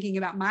 so I'm thinking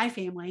about my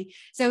family.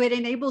 So it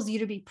enables you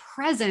to be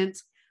present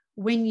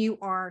when you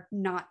are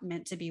not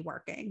meant to be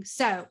working.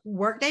 So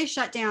workday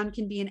shutdown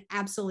can be an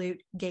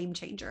absolute game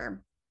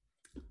changer.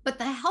 But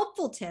the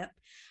helpful tip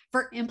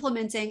for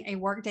implementing a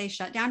workday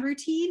shutdown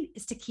routine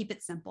is to keep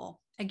it simple.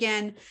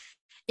 Again,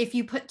 if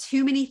you put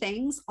too many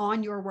things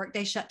on your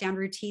workday shutdown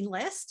routine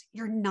list,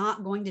 you're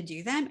not going to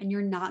do them, and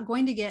you're not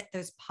going to get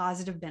those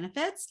positive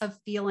benefits of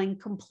feeling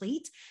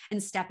complete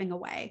and stepping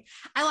away.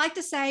 I like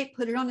to say,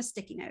 put it on a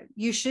sticky note.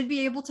 You should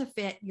be able to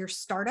fit your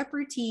startup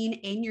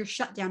routine and your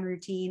shutdown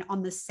routine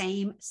on the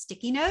same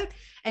sticky note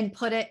and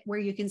put it where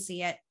you can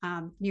see it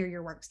near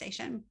your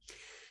workstation.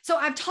 So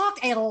I've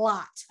talked a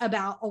lot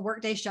about a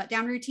workday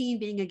shutdown routine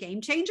being a game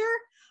changer,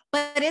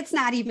 but it's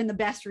not even the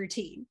best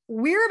routine.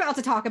 We're about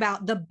to talk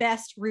about the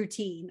best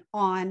routine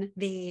on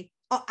the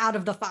out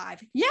of the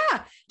 5.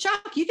 Yeah,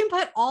 Chuck, you can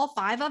put all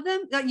 5 of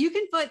them. You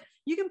can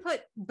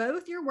put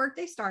both your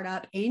workday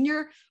startup and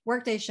your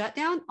workday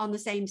shutdown on the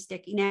same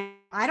sticky. Now,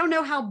 I don't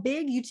know how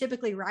big you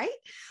typically write,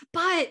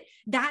 but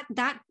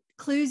that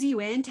clues you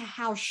into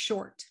how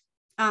short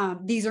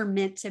these are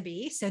meant to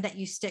be, so that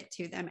you stick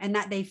to them and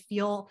that they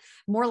feel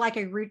more like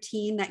a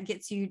routine that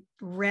gets you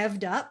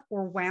revved up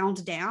or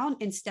wound down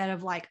instead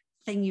of like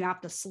thing you have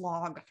to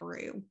slog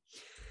through.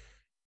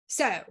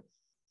 So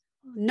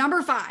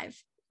number 5,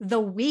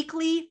 the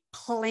weekly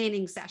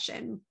planning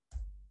session,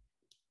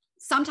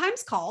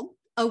 sometimes called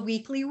a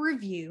weekly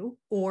review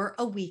or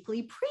a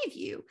weekly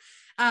preview.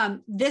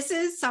 This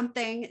is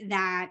something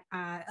that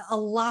a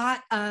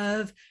lot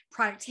of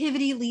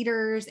productivity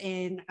leaders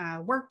and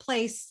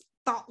workplace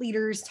thought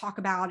leaders talk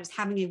about, is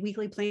having a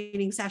weekly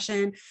planning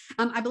session.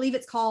 I believe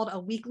it's called a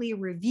weekly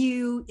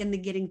review in the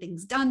Getting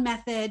Things Done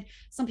method.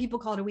 Some people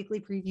call it a weekly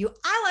preview.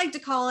 I like to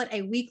call it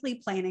a weekly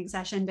planning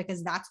session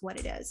because that's what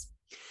it is.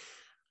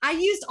 I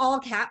used all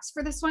caps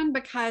for this one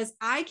because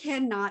I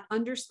cannot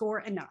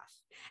underscore enough.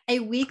 A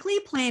weekly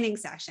planning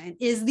session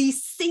is the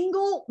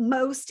single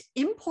most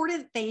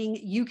important thing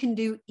you can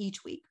do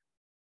each week.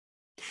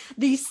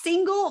 The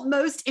single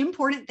most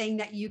important thing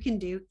that you can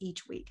do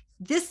each week.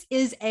 This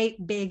is a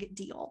big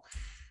deal.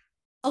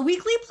 A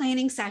weekly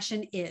planning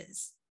session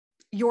is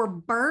your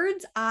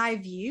bird's eye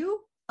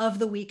view of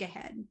the week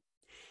ahead.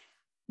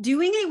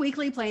 Doing a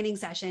weekly planning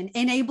session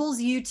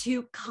enables you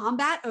to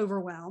combat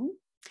overwhelm,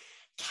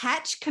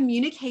 catch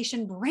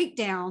communication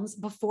breakdowns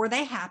before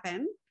they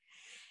happen.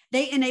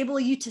 They enable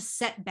you to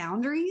set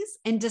boundaries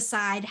and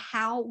decide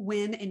how,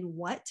 when, and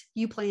what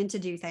you plan to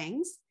do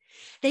things.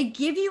 They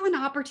give you an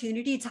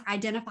opportunity to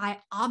identify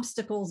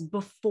obstacles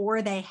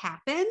before they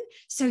happen,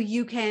 so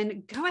you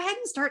can go ahead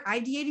and start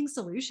ideating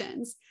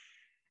solutions.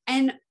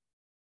 And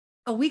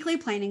a weekly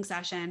planning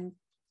session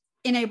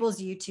enables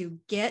you to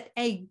get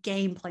a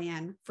game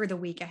plan for the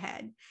week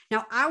ahead.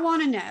 Now, I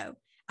want to know,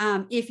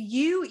 if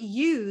you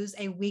use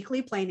a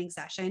weekly planning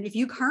session, if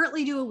you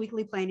currently do a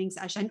weekly planning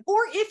session, or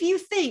if you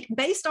think,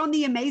 based on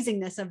the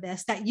amazingness of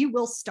this, that you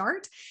will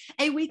start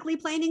a weekly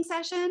planning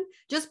session,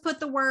 just put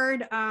the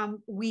word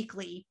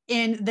weekly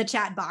in the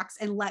chat box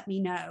and let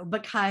me know.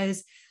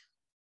 Because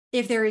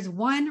if there is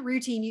one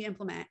routine you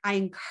implement, I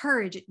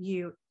encourage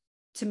you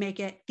to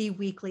make it the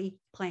weekly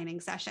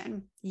planning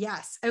session.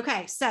 Yes.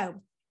 Okay. So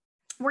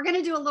we're going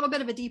to do a little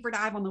bit of a deeper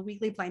dive on the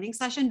weekly planning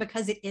session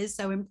because it is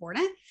so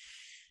important.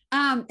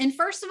 And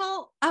first of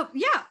all,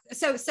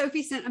 so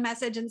Sophie sent a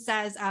message and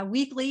says,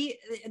 weekly,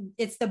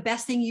 it's the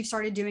best thing you've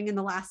started doing in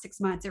the last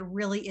 6 months. It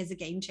really is a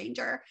game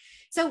changer.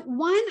 So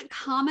one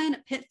common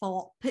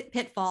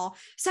pitfall.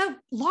 So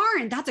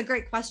Lauren, that's a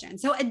great question.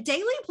 So a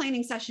daily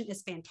planning session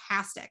is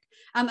fantastic.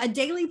 A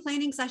daily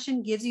planning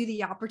session gives you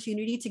the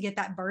opportunity to get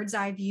that bird's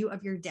eye view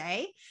of your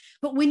day.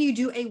 But when you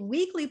do a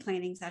weekly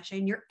planning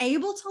session, you're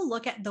able to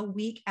look at the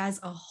week as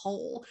a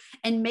whole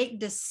and make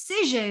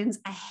decisions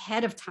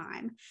ahead of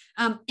time.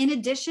 In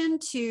addition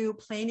to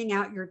planning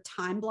out your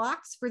time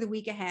blocks for the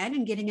week ahead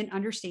and getting an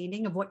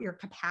understanding of what your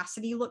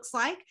capacity looks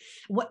like,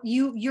 what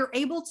you're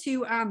able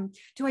to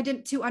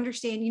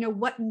understand,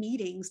 what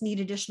meetings need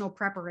additional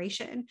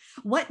preparation,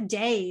 what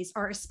days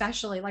are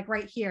especially, like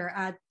right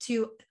here,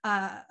 to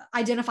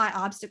identify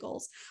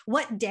obstacles,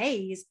 what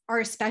days are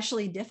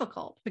especially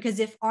difficult. Because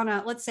if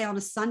let's say on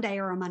a Sunday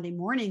or a Monday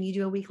morning, you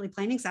do a weekly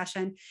planning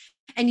session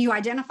and you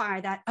identify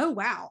that, oh,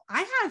 wow, I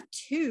have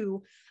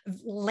 2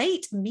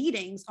 late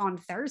meetings on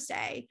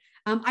Thursday.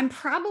 I'm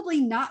probably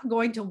not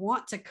going to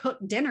want to cook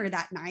dinner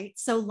that night.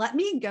 So let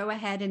me go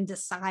ahead and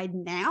decide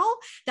now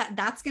that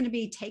that's going to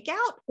be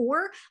takeout,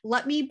 or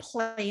let me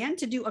plan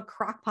to do a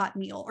crock pot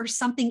meal or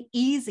something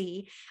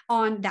easy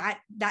on that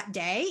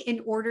day in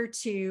order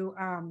to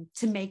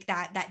make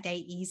that day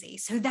easy.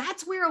 So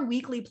that's where a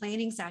weekly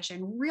planning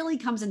session really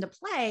comes into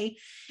play,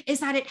 is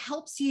that it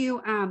helps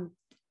you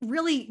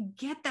really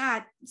get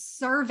that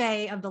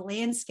survey of the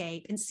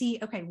landscape and see,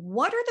 okay,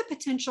 what are the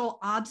potential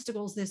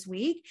obstacles this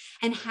week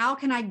and how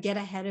can I get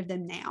ahead of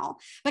them now?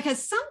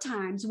 Because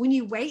sometimes when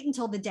you wait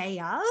until the day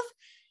of,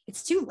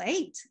 it's too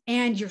late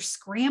and you're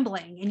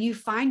scrambling and you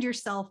find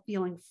yourself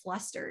feeling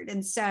flustered.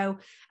 And so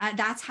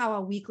that's how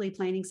a weekly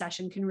planning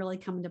session can really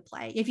come into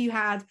play. If you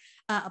have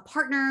a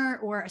partner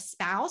or a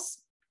spouse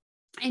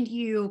and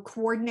you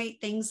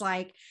coordinate things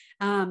like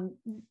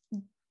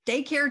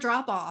daycare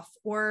drop off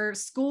or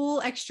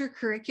school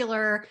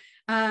extracurricular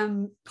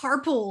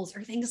carpools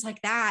or things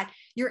like that,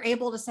 you're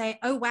able to say,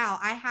 oh, wow,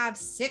 I have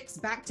 6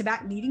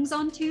 back-to-back meetings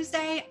on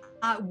Tuesday.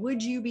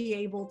 Would you be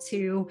able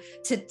to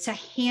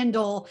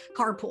handle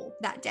carpool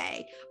that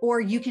day? Or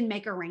you can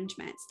make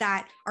arrangements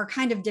that are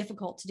kind of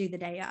difficult to do the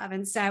day of.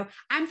 And so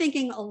I'm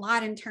thinking a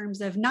lot in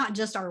terms of not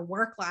just our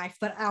work life,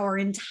 but our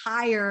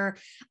entire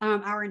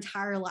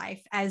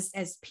life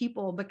as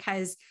people,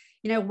 because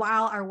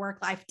while our work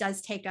life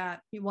does take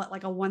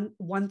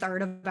one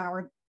third of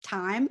our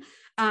time,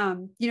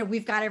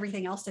 we've got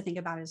everything else to think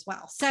about as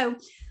well. So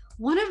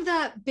one of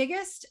the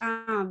biggest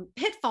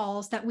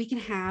pitfalls that we can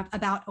have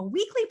about a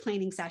weekly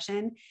planning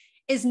session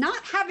is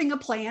not having a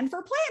plan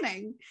for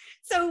planning.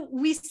 So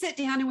we sit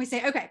down and we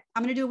say, okay,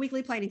 I'm going to do a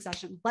weekly planning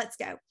session. Let's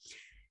go.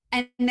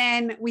 And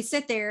then we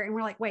sit there and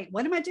we're like, wait,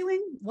 what am I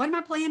doing? What am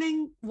I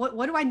planning?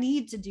 What do I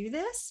need to do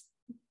this?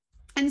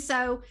 And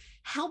so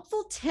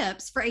helpful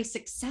tips for a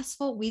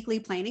successful weekly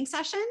planning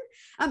session.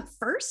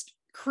 First,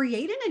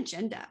 create an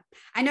agenda.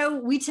 I know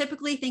we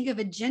typically think of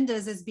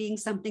agendas as being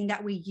something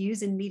that we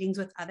use in meetings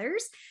with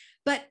others,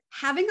 but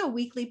having a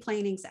weekly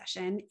planning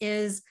session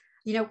is,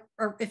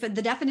 or if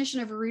the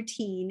definition of a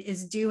routine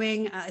is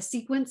doing a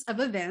sequence of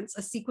events,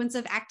 a sequence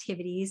of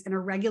activities in a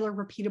regular,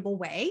 repeatable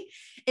way,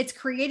 it's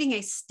creating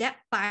a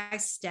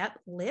step-by-step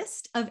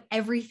list of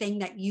everything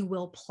that you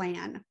will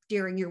plan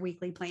during your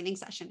weekly planning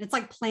session. It's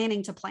like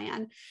planning to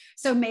plan.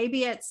 So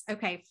maybe it's,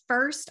 okay,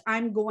 first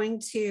I'm going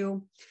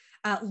to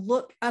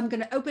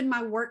open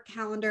my work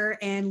calendar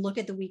and look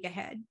at the week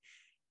ahead.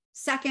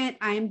 Second,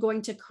 I am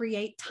going to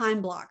create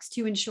time blocks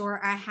to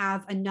ensure I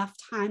have enough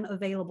time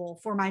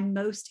available for my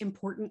most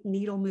important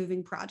needle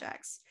moving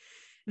projects.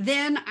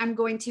 Then I'm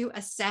going to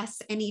assess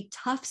any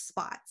tough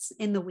spots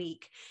in the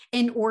week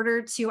in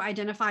order to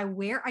identify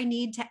where I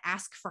need to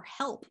ask for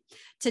help,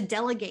 to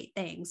delegate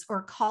things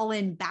or call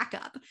in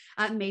backup.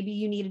 Maybe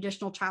you need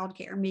additional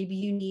childcare. Maybe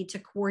you need to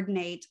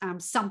coordinate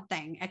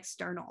something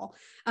external.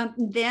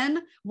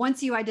 Then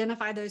once you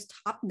identify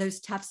those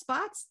tough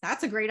spots,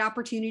 that's a great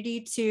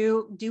opportunity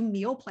to do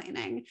meal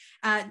planning.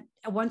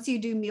 Once you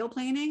do meal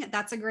planning,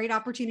 that's a great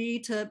opportunity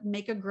to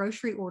make a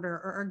grocery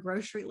order or a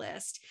grocery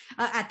list.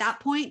 At that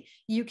point,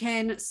 you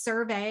can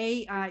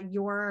survey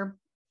your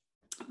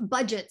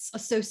budgets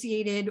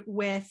associated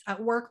with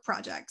work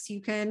projects.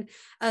 You can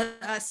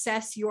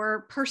assess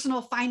your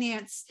personal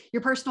finances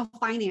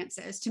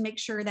to make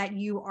sure that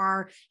you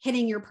are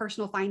hitting your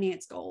personal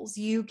finance goals.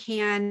 You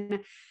can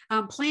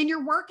plan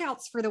your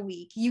workouts for the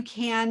week.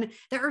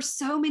 There are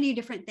so many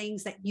different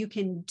things that you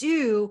can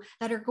do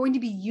that are going to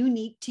be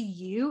unique to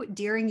you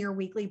during your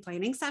weekly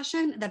planning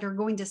session that are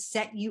going to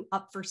set you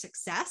up for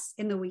success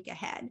in the week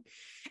ahead.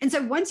 And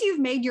so once you've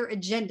made your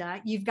agenda,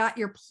 you've got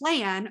your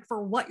plan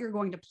for what you're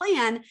going to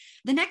plan.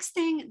 The next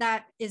thing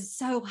that is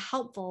so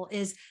helpful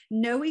is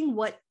knowing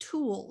what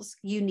tools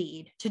you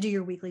need to do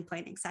your weekly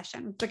planning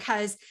session,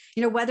 because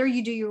whether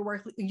you do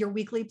your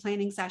weekly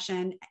planning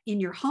session in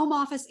your home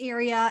office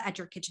area, at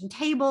your kitchen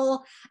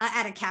table,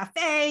 at a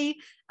cafe,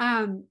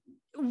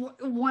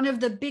 one of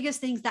the biggest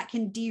things that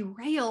can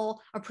derail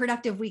a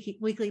productive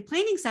weekly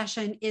planning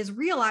session is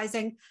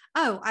realizing,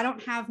 oh, I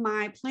don't have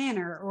my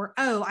planner, or,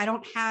 oh, I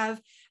don't have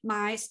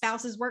my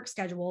spouse's work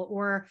schedule,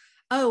 or,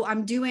 oh,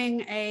 I'm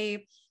doing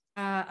a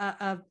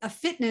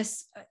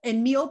fitness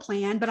and meal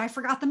plan, but I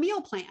forgot the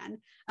meal plan.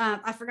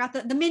 I forgot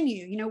the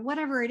menu,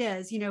 whatever it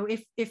is,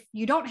 if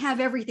you don't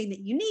have everything that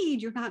you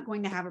need, you're not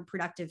going to have a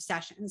productive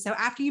session. So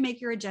after you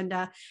make your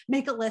agenda,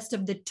 make a list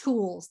of the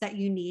tools that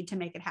you need to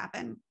make it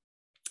happen.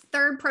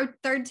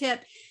 Third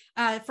tip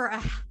for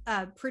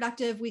a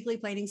productive weekly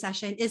planning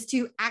session is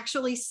to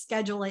actually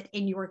schedule it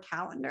in your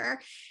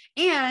calendar.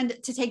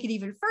 And to take it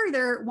even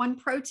further, one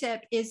pro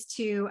tip is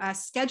to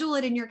schedule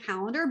it in your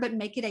calendar, but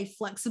make it a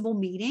flexible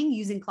meeting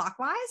using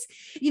Clockwise.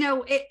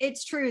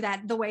 It's true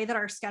that the way that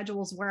our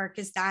schedules work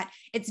is that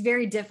it's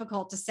very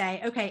difficult to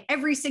say, okay,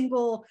 every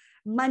single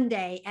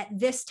Monday at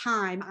this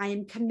time, I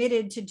am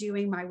committed to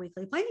doing my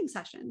weekly planning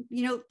session.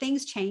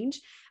 Things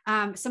change.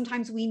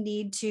 Sometimes we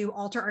need to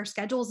alter our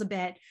schedules a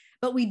bit,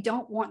 but we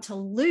don't want to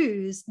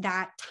lose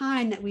that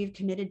time that we've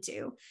committed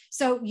to.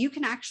 So you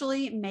can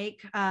actually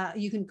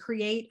you can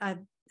create a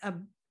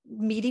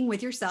meeting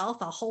with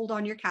yourself, a hold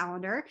on your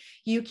calendar.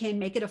 You can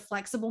make it a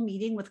flexible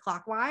meeting with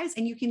Clockwise,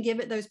 and you can give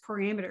it those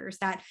parameters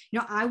that,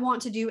 I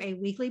want to do a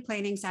weekly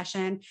planning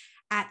session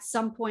at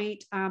some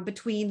point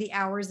between the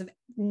hours of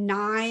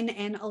 9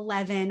 and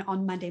 11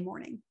 on Monday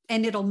morning.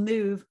 And it'll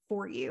move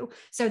for you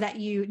so that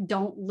you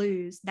don't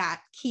lose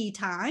that key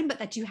time, but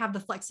that you have the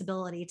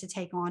flexibility to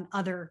take on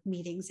other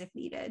meetings if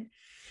needed.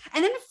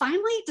 And then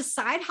finally,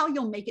 decide how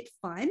you'll make it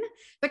fun,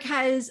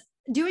 because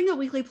doing a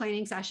weekly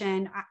planning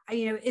session,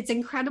 it's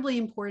incredibly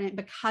important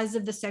because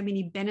of the so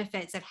many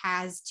benefits it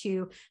has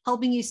to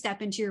helping you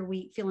step into your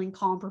week feeling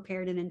calm,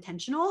 prepared, and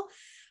intentional.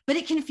 But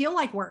it can feel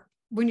like work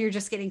when you're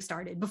just getting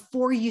started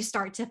before you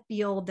start to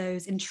feel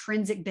those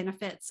intrinsic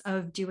benefits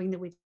of doing the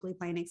weekly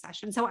planning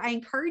session. So I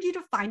encourage you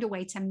to find a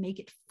way to make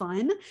it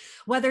fun,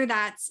 whether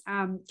that's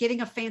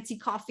getting a fancy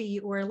coffee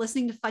or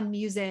listening to fun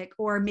music,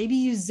 or maybe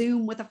you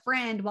Zoom with a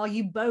friend while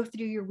you both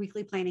do your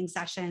weekly planning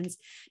sessions.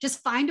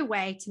 Just find a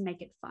way to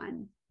make it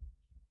fun.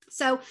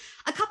 So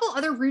a couple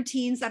other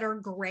routines that are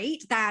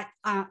great that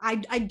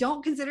I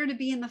don't consider to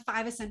be in the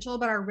 5 essential,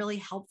 but are really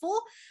helpful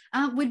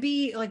would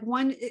be like,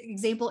 one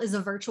example is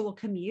a virtual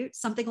commute,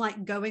 something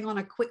like going on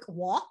a quick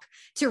walk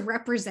to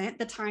represent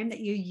the time that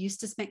you used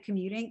to spend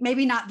commuting.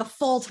 Maybe not the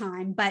full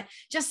time, but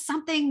just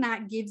something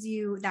that gives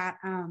you that,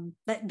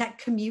 that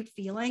commute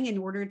feeling in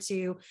order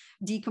to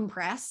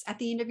decompress at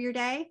the end of your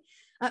day.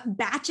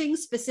 Batching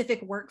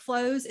specific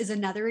workflows is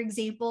another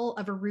example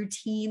of a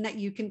routine that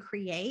you can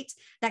create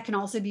that can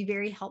also be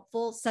very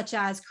helpful, such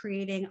as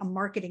creating a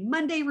marketing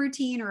Monday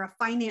routine or a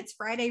finance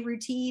Friday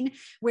routine,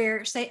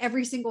 where, say,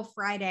 every single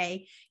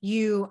Friday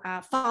you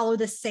follow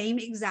the same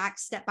exact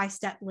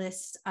step-by-step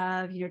list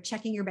of,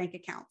 checking your bank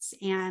accounts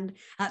and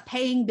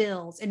paying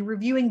bills and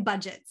reviewing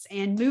budgets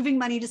and moving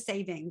money to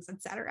savings,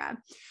 etc.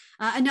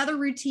 Another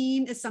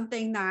routine is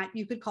something that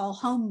you could call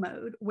home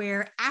mode,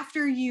 where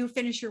after you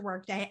finish your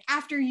workday,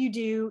 after you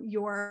do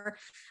your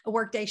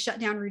workday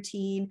shutdown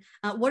routine,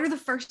 what are the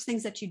first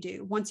things that you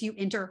do once you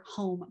enter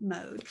home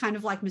mode? Kind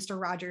of like Mr.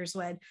 Rogers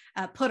would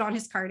put on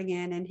his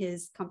cardigan and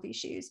his comfy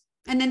shoes.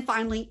 And then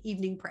finally,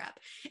 evening prep.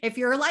 If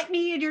you're like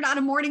me and you're not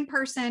a morning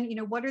person,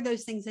 what are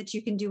those things that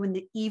you can do in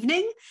the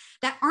evening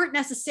that aren't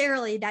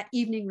necessarily that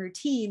evening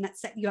routine that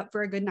set you up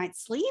for a good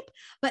night's sleep,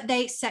 but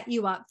they set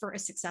you up for a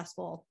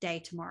successful day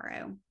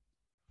tomorrow?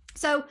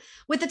 So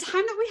with the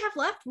time that we have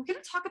left, we're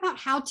going to talk about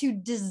how to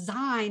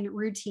design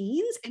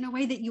routines in a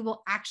way that you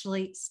will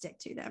actually stick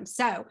to them.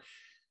 So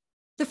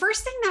the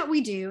first thing that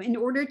we do in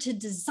order to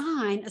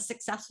design a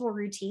successful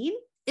routine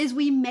is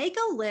we make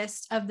a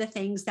list of the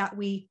things that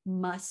we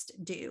must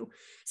do.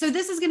 So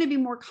this is going to be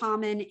more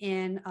common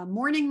in a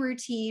morning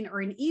routine or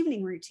an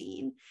evening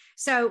routine.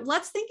 So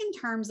let's think in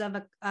terms of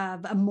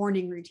a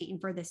morning routine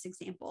for this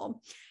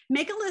example.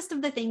 Make a list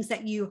of the things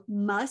that you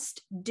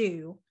must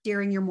do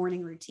during your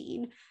morning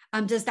routine.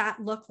 Does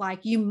that look like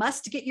you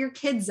must get your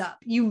kids up?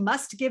 You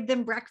must give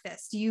them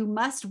breakfast. You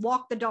must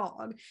walk the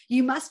dog.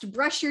 You must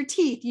brush your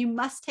teeth. You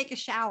must take a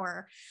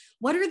shower.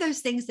 What are those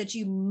things that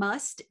you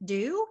must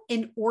do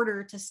in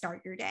order to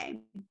start your day?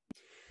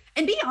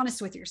 And be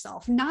honest with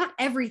yourself. Not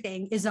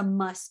everything is a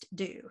must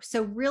do.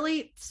 So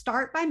really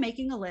start by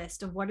making a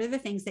list of what are the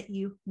things that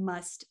you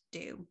must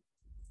do.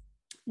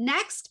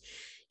 Next,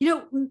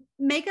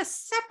 make a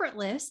separate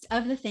list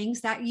of the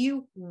things that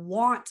you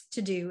want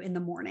to do in the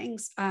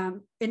mornings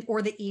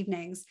or the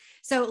evenings.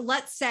 So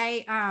let's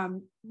say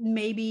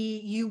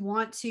maybe you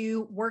want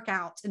to work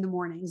out in the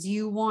mornings.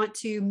 You want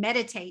to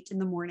meditate in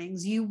the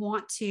mornings. You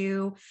want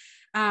to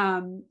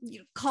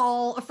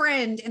call a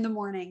friend in the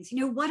mornings,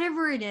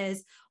 whatever it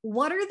is.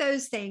 What are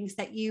those things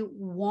that you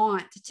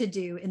want to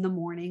do in the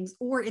mornings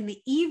or in the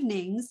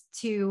evenings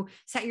to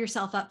set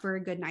yourself up for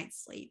a good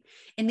night's sleep?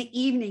 In the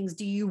evenings,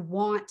 do you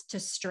want to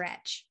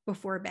stretch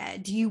before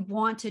bed? Do you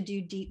want to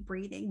do deep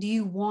breathing? Do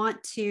you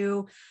want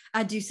to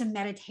do some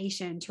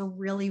meditation to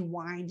really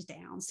wind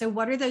down? So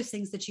what are those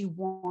things that you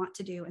want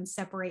to do, and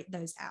separate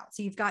those out?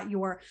 So you've got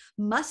your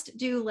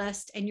must-do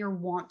list and your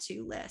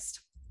want-to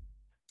list.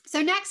 So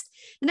the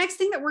next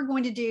thing that we're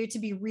going to do to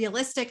be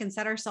realistic and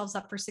set ourselves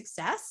up for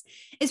success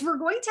is we're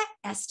going to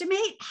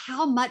estimate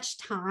how much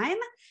time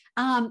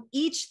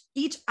each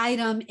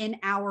item in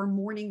our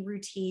morning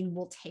routine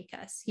will take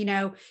us.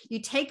 You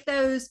take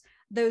those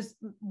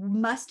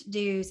must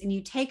do's and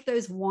you take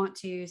those want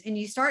to's and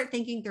you start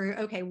thinking through,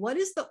 okay, what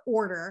is the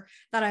order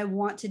that I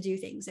want to do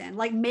things in?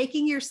 Like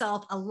making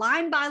yourself a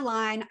line by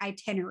line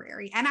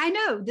itinerary. And I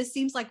know this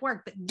seems like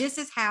work, but this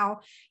is how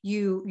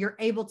you're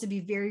able to be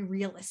very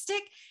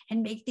realistic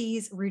and make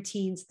these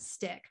routines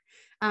stick.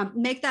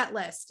 Make that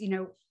list.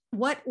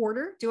 What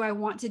order do I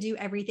want to do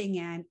everything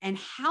in, and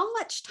how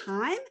much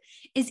time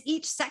is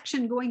each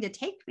section going to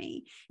take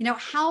me?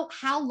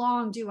 How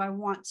long do I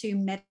want to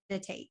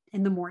meditate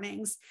in the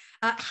mornings?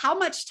 How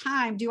much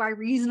time do I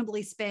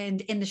reasonably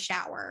spend in the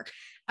shower?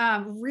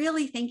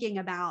 Really thinking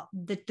about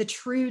the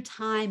true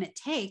time it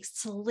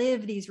takes to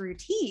live these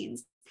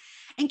routines.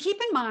 And keep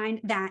in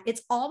mind that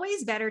it's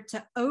always better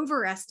to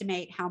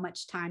overestimate how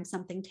much time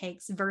something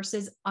takes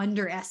versus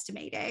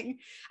underestimating.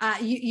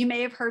 You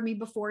may have heard me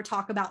before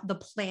talk about the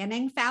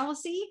planning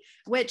fallacy,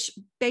 which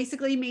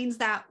basically means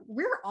that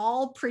we're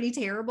all pretty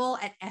terrible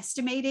at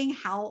estimating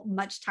how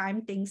much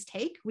time things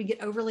take. We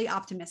get overly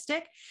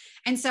optimistic.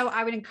 And so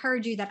I would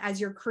encourage you that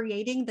as you're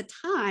creating the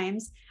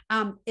times,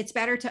 it's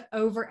better to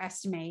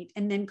overestimate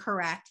and then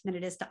correct than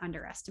it is to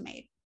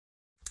underestimate.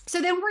 So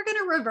then we're going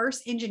to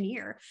reverse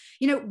engineer.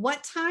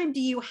 What time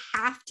do you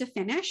have to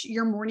finish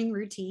your morning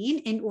routine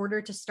in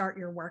order to start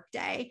your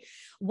workday?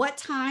 What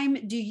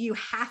time do you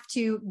have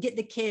to get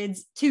the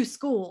kids to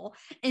school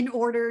in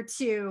order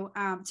to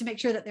make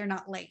sure that they're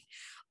not late?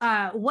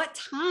 What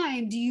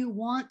time do you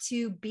want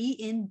to be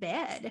in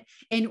bed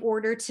in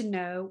order to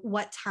know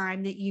what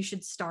time that you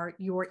should start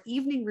your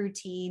evening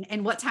routine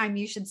and what time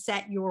you should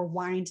set your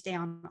wind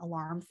down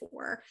alarm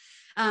for?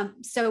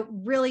 So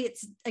really,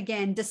 it's,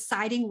 again,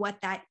 deciding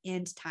what that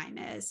end time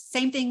is.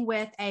 Same thing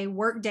with a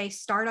workday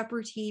startup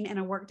routine and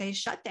a workday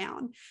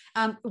shutdown.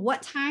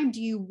 What time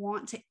do you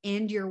want to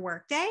end your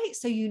workday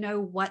so you know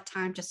what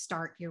time to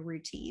start your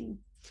routine?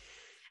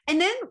 And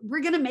then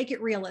we're going to make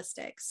it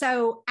realistic.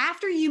 So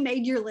after you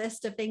made your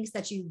list of things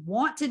that you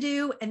want to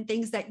do and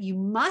things that you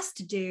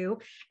must do,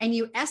 and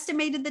you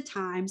estimated the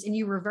times and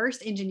you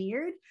reverse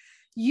engineered,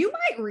 you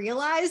might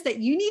realize that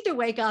you need to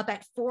wake up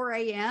at 4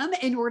 a.m.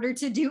 in order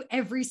to do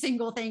every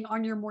single thing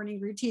on your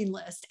morning routine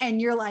list.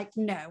 And you're like,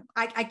 no,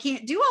 I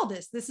can't do all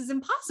this. This is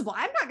impossible.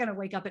 I'm not going to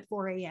wake up at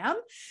 4 a.m.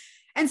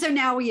 And so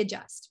now we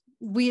adjust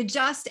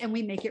and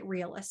we make it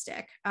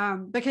realistic.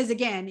 Because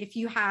again, if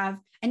you have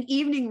an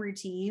evening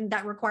routine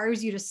that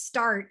requires you to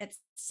start at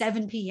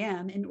 7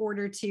 p.m. in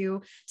order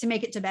to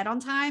make it to bed on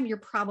time, you're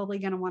probably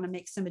going to want to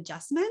make some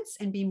adjustments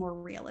and be more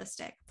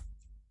realistic.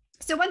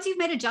 So once you've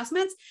made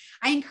adjustments,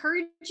 I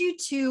encourage you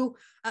to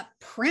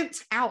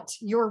print out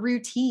your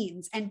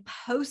routines and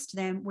post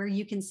them where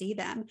you can see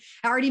them.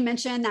 I already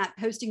mentioned that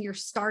posting your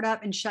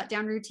startup and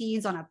shutdown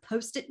routines on a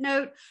Post-it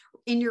note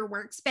in your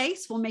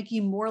workspace will make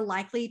you more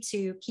likely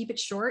to keep it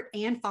short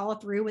and follow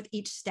through with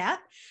each step.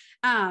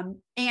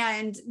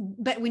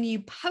 But when you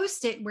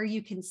post it where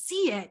you can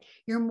see it,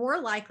 you're more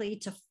likely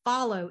to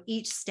follow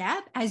each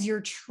step as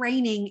you're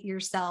training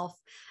yourself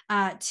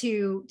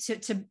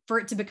for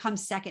it to become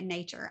second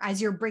nature,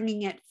 as you're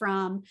bringing it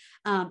from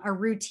a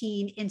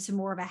routine into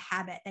more of a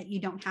habit that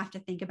you don't have to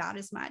think about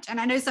as much. And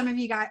I know some of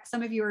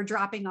you are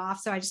dropping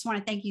off, so I just want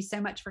to thank you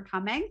so much for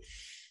coming.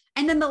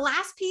 And then the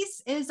last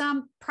piece is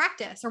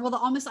practice, or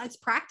it's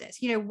practice.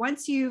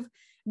 Once you've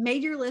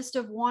made your list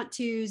of want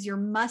tos, your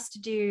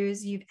must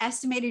do's, you've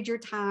estimated your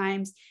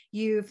times,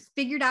 you've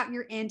figured out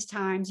your end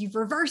times, you've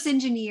reverse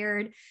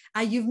engineered,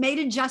 you've made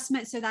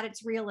adjustments so that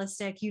it's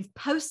realistic, you've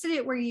posted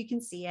it where you can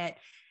see it.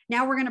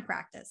 Now we're going to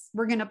practice.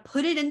 We're going to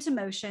put it into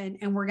motion,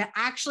 and we're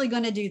actually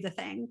going to do the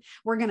thing.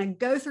 We're going to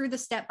go through the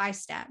step by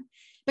step.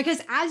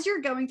 Because as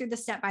you're going through the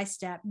step by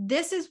step,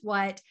 this is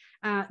where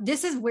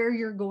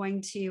you're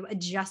going to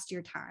adjust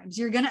your times.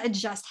 You're going to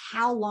adjust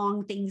how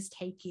long things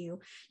take you.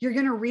 You're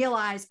going to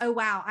realize, oh,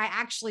 wow, I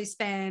actually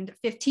spend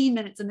 15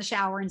 minutes in the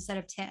shower instead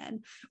of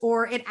 10,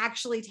 or it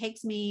actually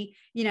takes me,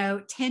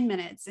 10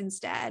 minutes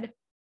instead.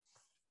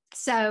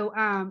 So,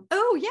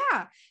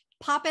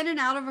 pop in and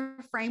out of a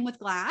frame with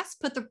glass,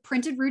 put the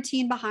printed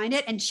routine behind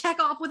it, and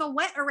check off with a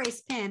wet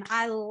erase pen.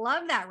 I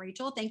love that,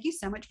 Rachel. Thank you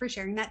so much for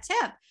sharing that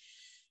tip.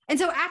 And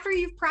so after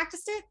you've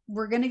practiced it,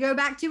 we're going to go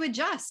back to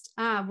adjust.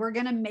 We're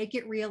going to make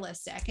it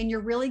realistic. And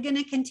you're really going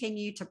to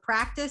continue to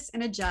practice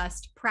and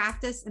adjust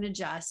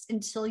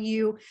until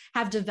you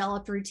have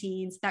developed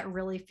routines that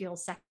really feel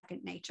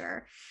second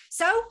nature.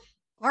 So,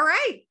 all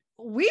right.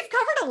 We've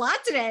covered a lot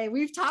today.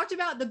 We've talked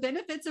about the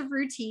benefits of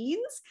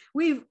routines.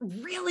 We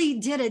really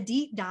did a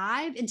deep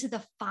dive into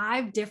the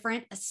 5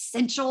 different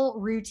essential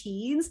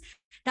routines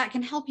that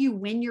can help you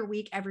win your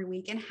week every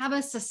week and have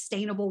a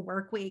sustainable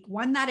work week,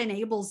 one that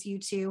enables you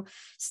to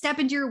step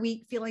into your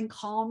week feeling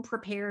calm,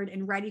 prepared,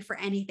 and ready for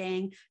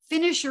anything,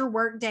 finish your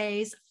work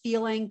days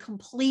feeling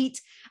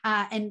complete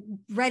and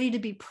ready to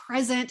be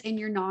present in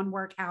your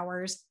non-work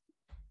hours.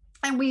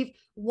 And we've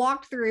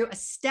walked through a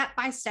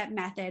step-by-step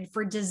method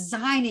for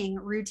designing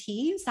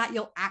routines that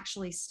you'll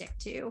actually stick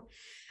to.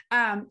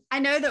 I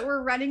know that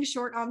we're running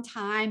short on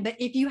time, but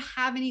if you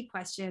have any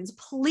questions,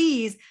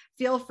 please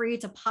feel free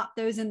to pop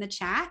those in the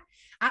chat.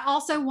 I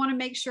also want to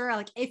make sure,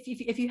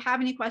 if you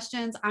have any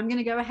questions, I'm going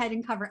to go ahead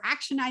and cover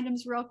action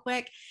items real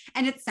quick.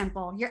 And it's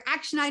simple. Your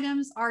action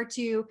items are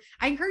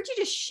I encourage you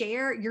to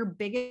share your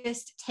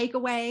biggest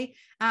takeaway.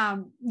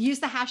 Use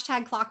the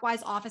hashtag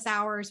Clockwise office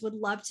hours, would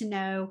love to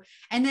know.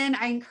 And then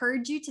I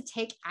encourage you to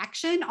take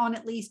action on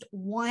at least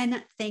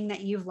one thing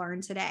that you've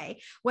learned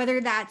today,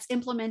 whether that's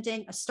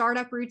implementing a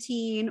startup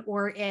routine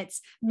or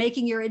it's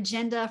making your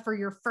agenda for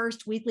your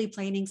first weekly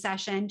planning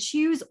session.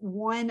 Choose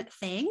one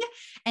thing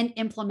and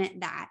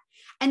implement that.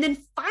 And then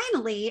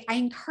finally, I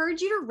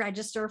encourage you to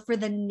register for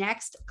the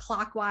next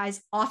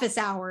Clockwise office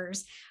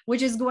hours,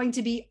 which is going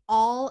to be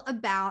all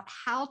about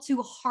how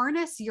to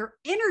harness your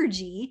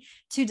energy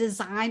to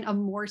design a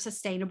more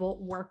sustainable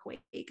work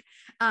week.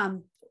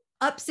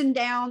 Ups and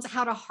downs,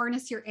 how to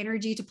harness your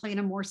energy to plan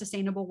a more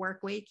sustainable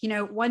work week. You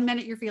know, one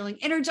minute you're feeling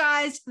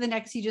energized, the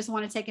next you just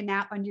want to take a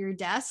nap under your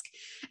desk.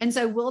 And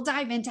so we'll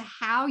dive into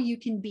how you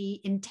can be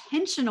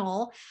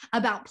intentional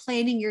about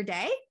planning your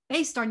day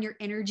based on your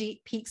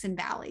energy peaks and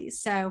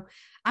valleys. So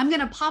I'm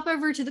going to pop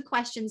over to the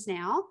questions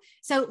now.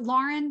 So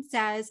Lauren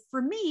says,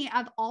 for me,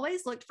 I've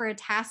always looked for a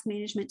task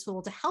management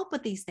tool to help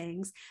with these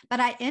things, but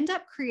I end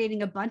up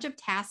creating a bunch of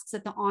tasks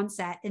at the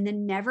onset and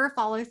then never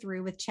follow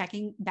through with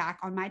checking back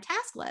on my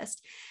task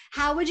list.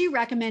 How would you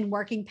recommend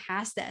working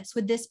past this?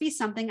 Would this be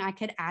something I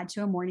could add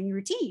to a morning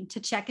routine to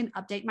check and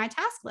update my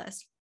task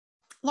list?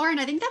 Lauren,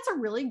 I think that's a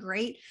really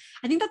great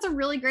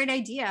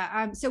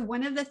idea. So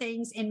one of the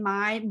things in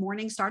my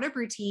morning startup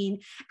routine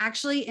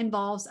actually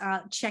involves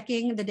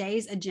checking the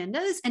day's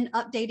agendas and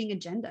updating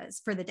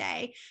agendas for the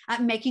day,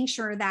 making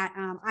sure that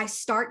I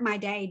start my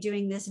day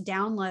doing this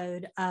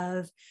download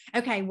of,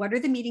 okay, what are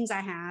the meetings I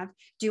have?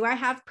 Do I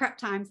have prep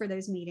time for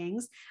those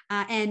meetings?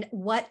 And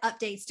what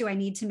updates do I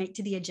need to make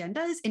to the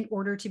agendas in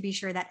order to be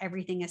sure that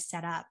everything is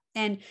set up?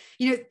 And,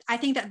 you know, I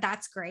think that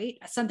that's great.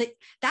 That's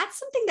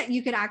something that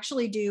you could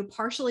actually do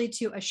partially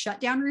to a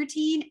shutdown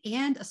routine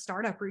and a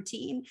startup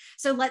routine.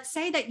 So let's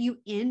say that you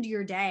end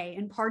your day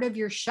and part of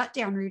your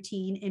shutdown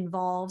routine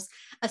involves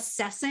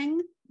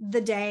assessing the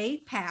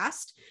day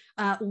past,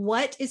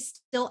 what is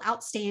still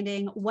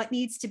outstanding, what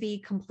needs to be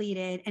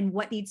completed, and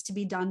what needs to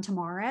be done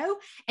tomorrow,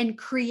 and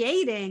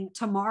creating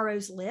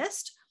tomorrow's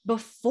list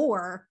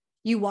before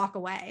you walk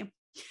away.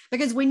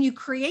 Because when you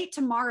create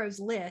tomorrow's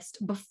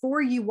list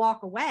before you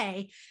walk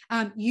away,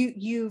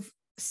 you've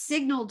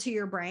signaled to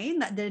your brain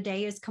that the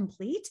day is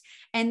complete,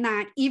 and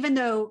that even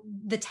though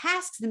the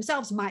tasks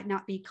themselves might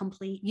not be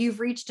complete, you've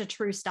reached a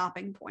true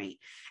stopping point.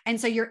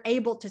 And so you're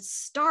able to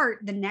start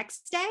the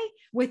next day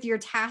with your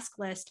task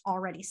list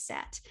already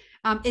set.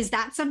 Is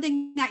that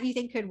something that you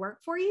think could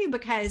work for you?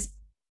 Because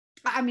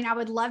I mean, I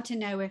would love to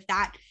know if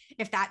that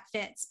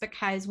fits,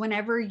 because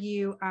whenever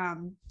you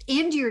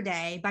end your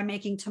day by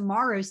making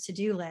tomorrow's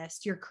to-do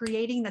list, you're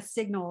creating the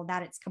signal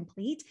that it's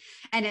complete,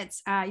 and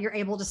you're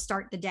able to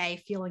start the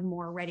day feeling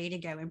more ready to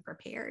go and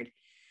prepared.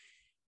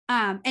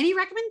 Any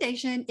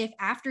recommendation if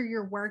after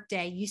your work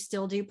day you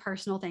still do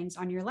personal things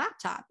on your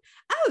laptop?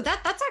 Oh,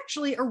 that's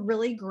actually a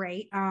really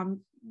great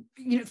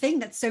thing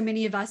that so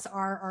many of us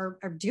are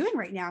doing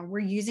right now. We're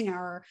using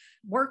our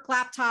work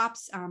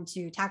laptops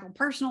to tackle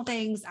personal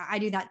things. I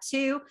do that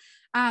too.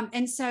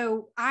 And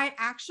so I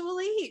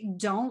actually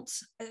don't,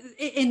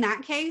 in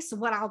that case,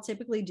 what I'll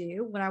typically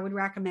do, what I would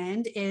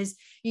recommend is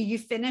you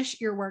finish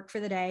your work for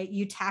the day,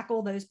 you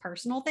tackle those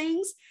personal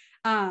things,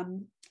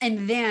 and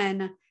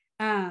then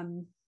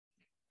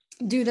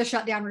do the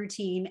shutdown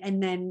routine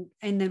and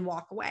then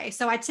walk away.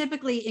 So I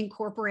typically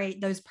incorporate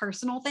those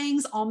personal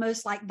things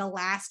almost like the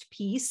last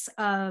piece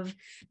of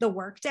the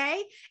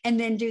workday, and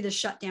then do the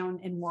shutdown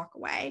and walk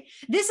away.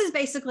 This is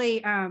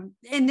basically, and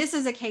this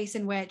is a case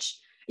in which,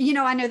 you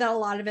know, I know that a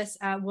lot of us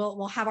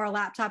will have our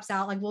laptops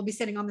out, like we'll be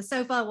sitting on the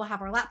sofa, we'll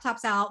have our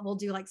laptops out, we'll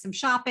do like some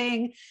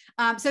shopping.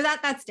 So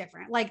that's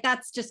different. Like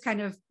that's just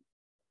kind of,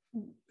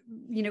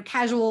 you know,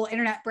 casual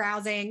internet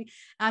browsing.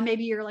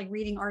 Maybe you're like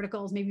reading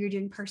articles, maybe you're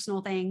doing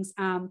personal things.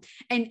 And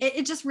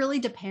it just really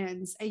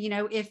depends. You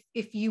know, if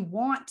you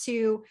want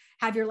to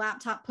have your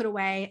laptop put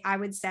away, I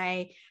would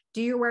say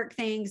do your work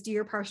things, do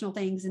your personal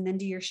things, and then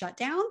do your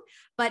shutdown.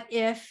 But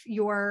if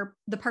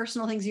the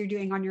personal things you're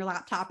doing on your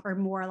laptop are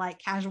more like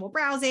casual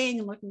browsing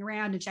and looking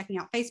around and checking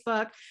out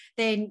Facebook,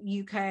 then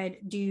you could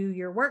do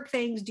your work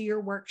things, do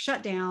your work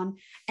shutdown,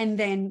 and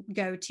then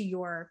go to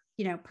your,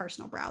 you know,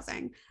 personal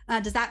browsing.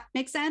 Does that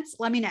make sense?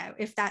 Let me know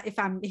if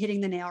I'm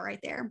hitting the nail right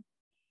there.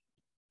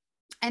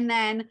 And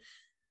then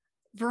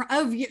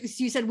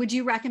you said, would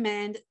you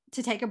recommend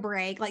to take a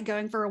break, like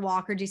going for a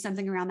walk or do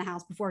something around the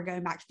house before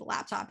going back to the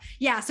laptop?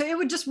 Yeah. So it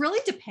would just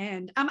really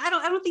depend. I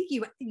don't think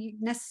you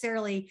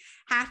necessarily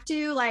have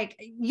to, like,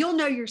 you'll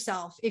know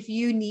yourself if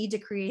you need to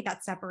create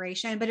that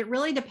separation, but it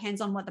really depends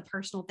on what the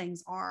personal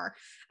things are.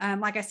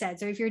 Like I said,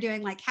 so if you're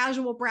doing like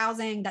casual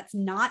browsing that's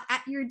not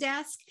at your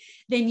desk,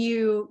 then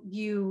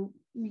you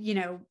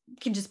know,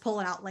 can just pull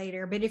it out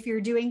later. But if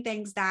you're doing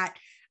things that,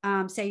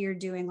 say you're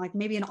doing like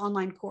maybe an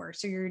online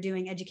course, or you're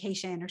doing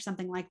education or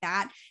something like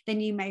that,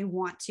 then you may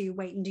want to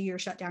wait and do your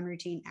shutdown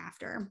routine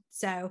after.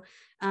 So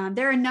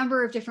there are a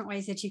number of different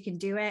ways that you can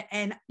do it.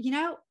 And, you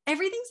know,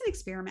 everything's an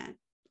experiment.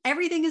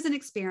 Everything is an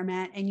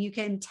experiment, and you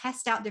can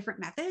test out different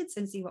methods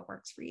and see what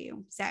works for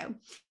you. So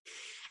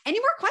any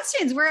more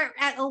questions? We're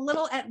at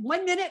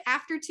 1 minute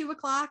after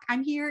 2:00.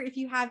 I'm here if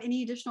you have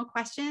any additional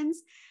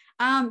questions.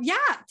 Yeah,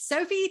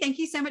 Sophie, thank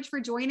you so much for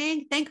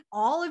joining. Thank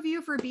all of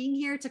you for being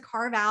here to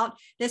carve out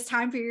this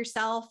time for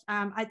yourself.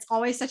 It's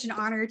always such an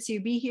honor to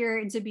be here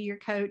and to be your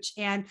coach.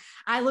 And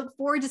I look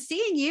forward to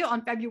seeing you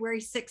on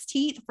February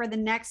 16th for the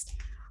next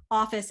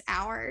office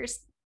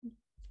hours.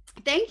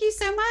 Thank you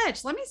so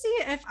much. Let me see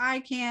if I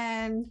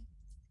can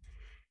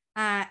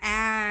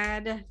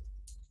add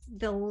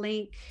the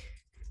link.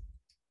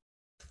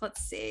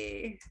 Let's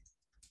see.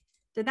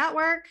 Did that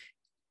work?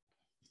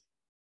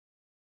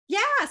 Yeah,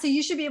 so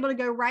you should be able to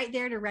go right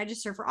there to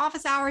register for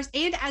office hours.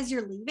 And as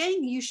you're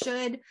leaving, you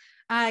should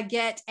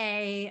get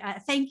a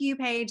thank you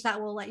page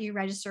that will let you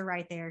register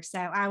right there. So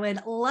I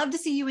would love to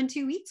see you in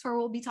 2 weeks, where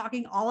we'll be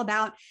talking all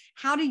about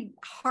how to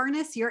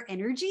harness your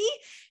energy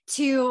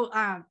to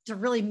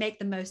really make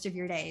the most of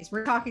your days.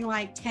 We're talking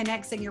like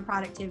 10xing your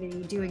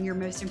productivity, doing your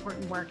most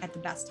important work at the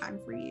best time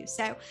for you.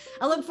 So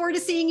I look forward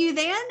to seeing you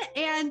then.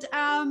 And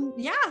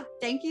yeah,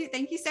 thank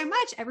you so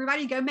much.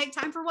 Everybody go make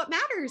time for what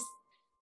matters.